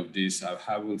part of this. I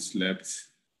haven't slept.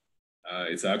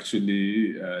 It's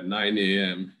actually 9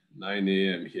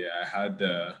 a.m. here. I had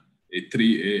a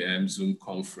 3 a.m. Zoom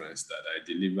conference that I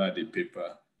delivered a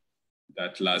paper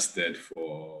that lasted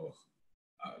for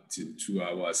till 2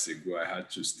 hours ago. I had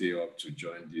to stay up to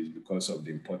join this because of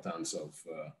the importance of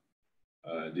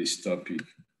this topic.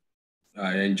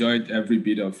 I enjoyed every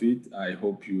bit of it. I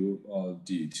hope you all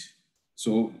did.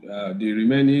 So the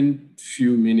remaining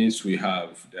few minutes we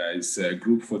have, there is a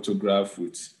group photograph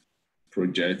with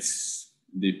projects,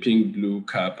 the pink, blue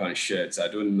cap and shirts. I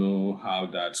don't know how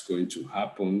that's going to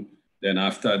happen. Then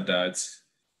after that,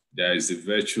 there is a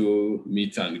virtual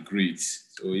meet and greet.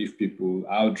 So if people,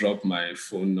 I'll drop my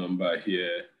phone number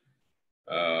here,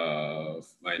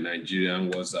 my Nigerian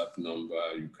WhatsApp number,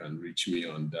 you can reach me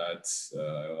on that.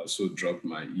 I also drop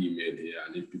my email here,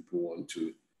 and if people want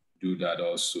to do that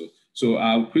also. So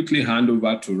I'll quickly hand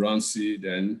over to Ronsi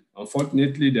then.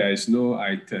 Unfortunately, there is no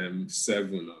item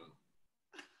 7 on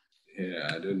here.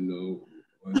 I don't know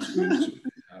what's going to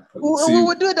happen. We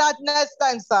will do that next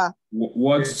time, sir.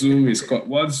 What Zoom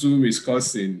is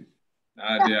causing,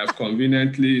 they have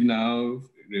conveniently now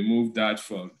removed that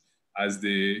from, as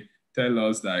they tell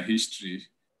us that history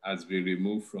has been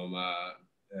removed from our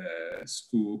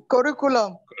school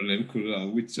curriculum,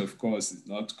 which of course is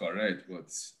not correct,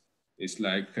 but it's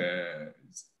like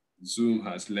Zoom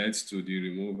has led to the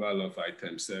removal of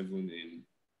item 7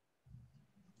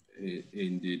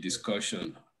 in the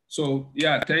discussion. So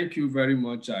yeah, thank you very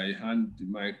much. I hand the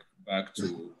mic back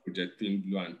to Project Pink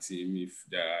Blue and team if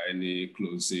there are any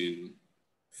closing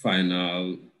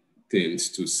final things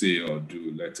to say or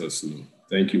do, let us know.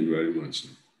 Thank you very much.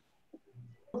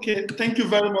 Okay, thank you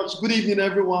very much. Good evening,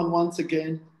 everyone, once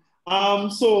again.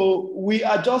 So we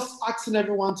are just asking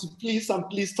everyone to please turn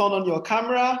on your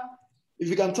camera. If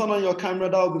you can turn on your camera,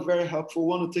 that would be very helpful. We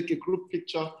want to take a group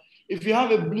picture. If you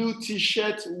have a blue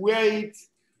t-shirt, wear it.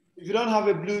 If you don't have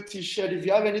a blue t-shirt, if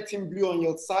you have anything blue on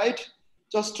your side,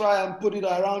 just try and put it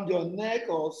around your neck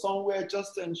or somewhere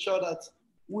just to ensure that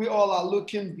we all are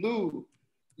looking blue,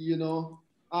 you know.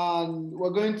 And we're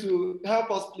going to help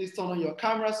us please turn on your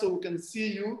camera so we can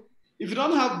see you. If you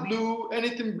don't have blue,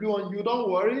 anything blue on you, don't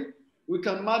worry. We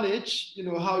can manage, you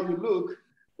know, how you look.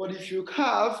 But if you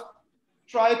have,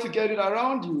 try to get it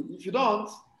around you. If you don't,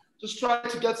 just try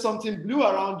to get something blue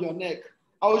around your neck.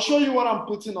 I will show you what I'm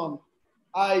putting on.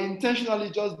 I intentionally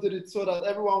just did it so that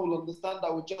everyone will understand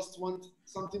that we just want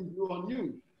something blue on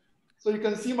you. So you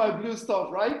can see my blue stuff,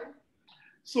 right?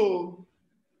 So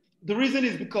the reason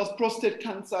is because prostate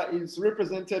cancer is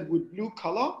represented with blue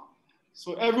color.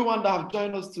 So everyone that have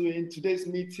joined us in today's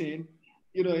meeting,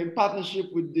 you know, in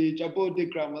partnership with the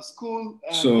Ijebu Grammar School.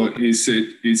 So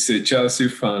it's a Chelsea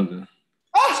fan.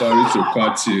 Sorry to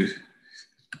cut you.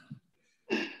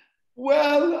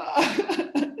 Well,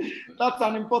 that's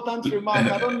an important remark.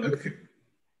 I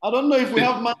don't know if we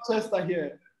have Manchester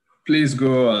here. Please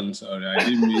go on. Sorry, I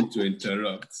didn't mean to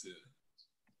interrupt.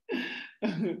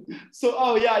 So,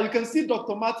 oh yeah, you can see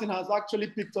Dr. Martin has actually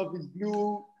picked up his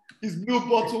blue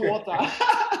bottle water.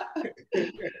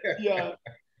 Yeah.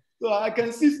 So I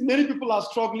can see many people are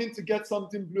struggling to get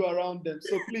something blue around them.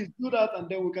 So please do that and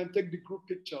then we can take the group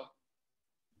picture.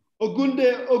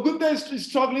 Ogunde is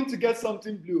struggling to get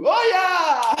something blue. Oh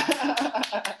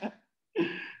yeah!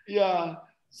 Yeah.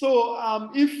 So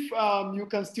if you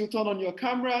can still turn on your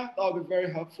camera, that would be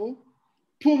very helpful.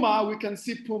 Puma, we can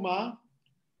see Puma,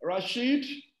 Rashid,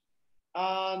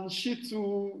 and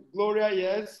Shitu, Gloria,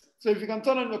 yes. So if you can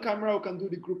turn on your camera, we can do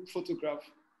the group photograph.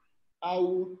 I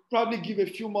will probably give a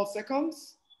few more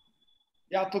seconds.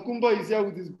 Yeah, Tokumbo is here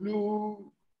with his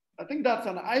blue, I think that's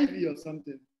an ivy or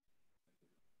something.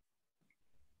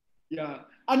 Yeah,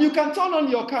 and you can turn on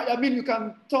your, you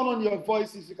can turn on your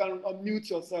voices, you can unmute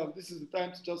yourself. This is the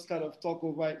time to just kind of talk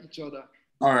over each other.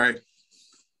 All right.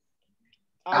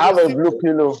 I have a blue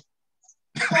pillow.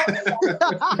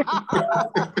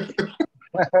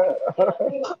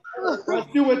 We're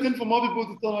still waiting for more people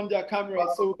to turn on their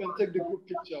cameras so we can take the group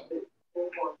picture.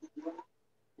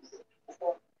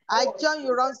 I join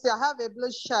you, Ronsi. I have a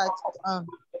blue shirt.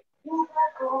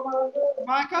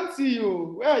 I can't see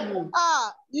you. Where are you?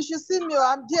 Ah, you should see me.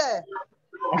 I'm there.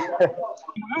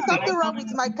 Something wrong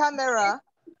with my camera.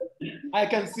 I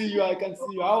can see you. I can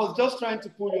see you. I was just trying to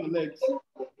pull your legs.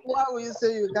 Why will you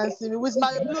say you can see me with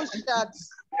my blue shirt?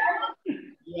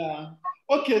 Yeah.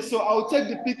 Okay, so I'll take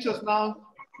the pictures now.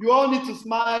 You all need to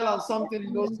smile and something,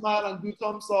 you know, smile and do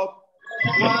thumbs up.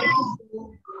 1,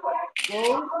 2,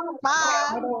 go.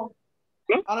 Smile.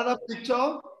 Another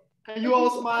picture. Can you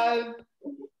all smile?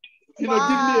 You know,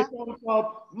 give me a thumbs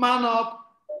up. Man up.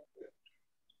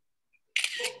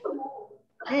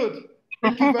 Good.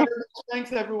 Thank you very much.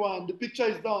 Thanks, everyone. The picture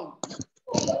is done.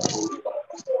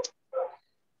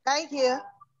 Thank you.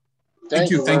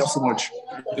 Thank you so much.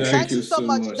 Thank you so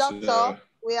much, Doctor.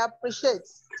 We appreciate.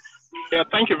 Yeah,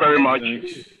 thank you very much.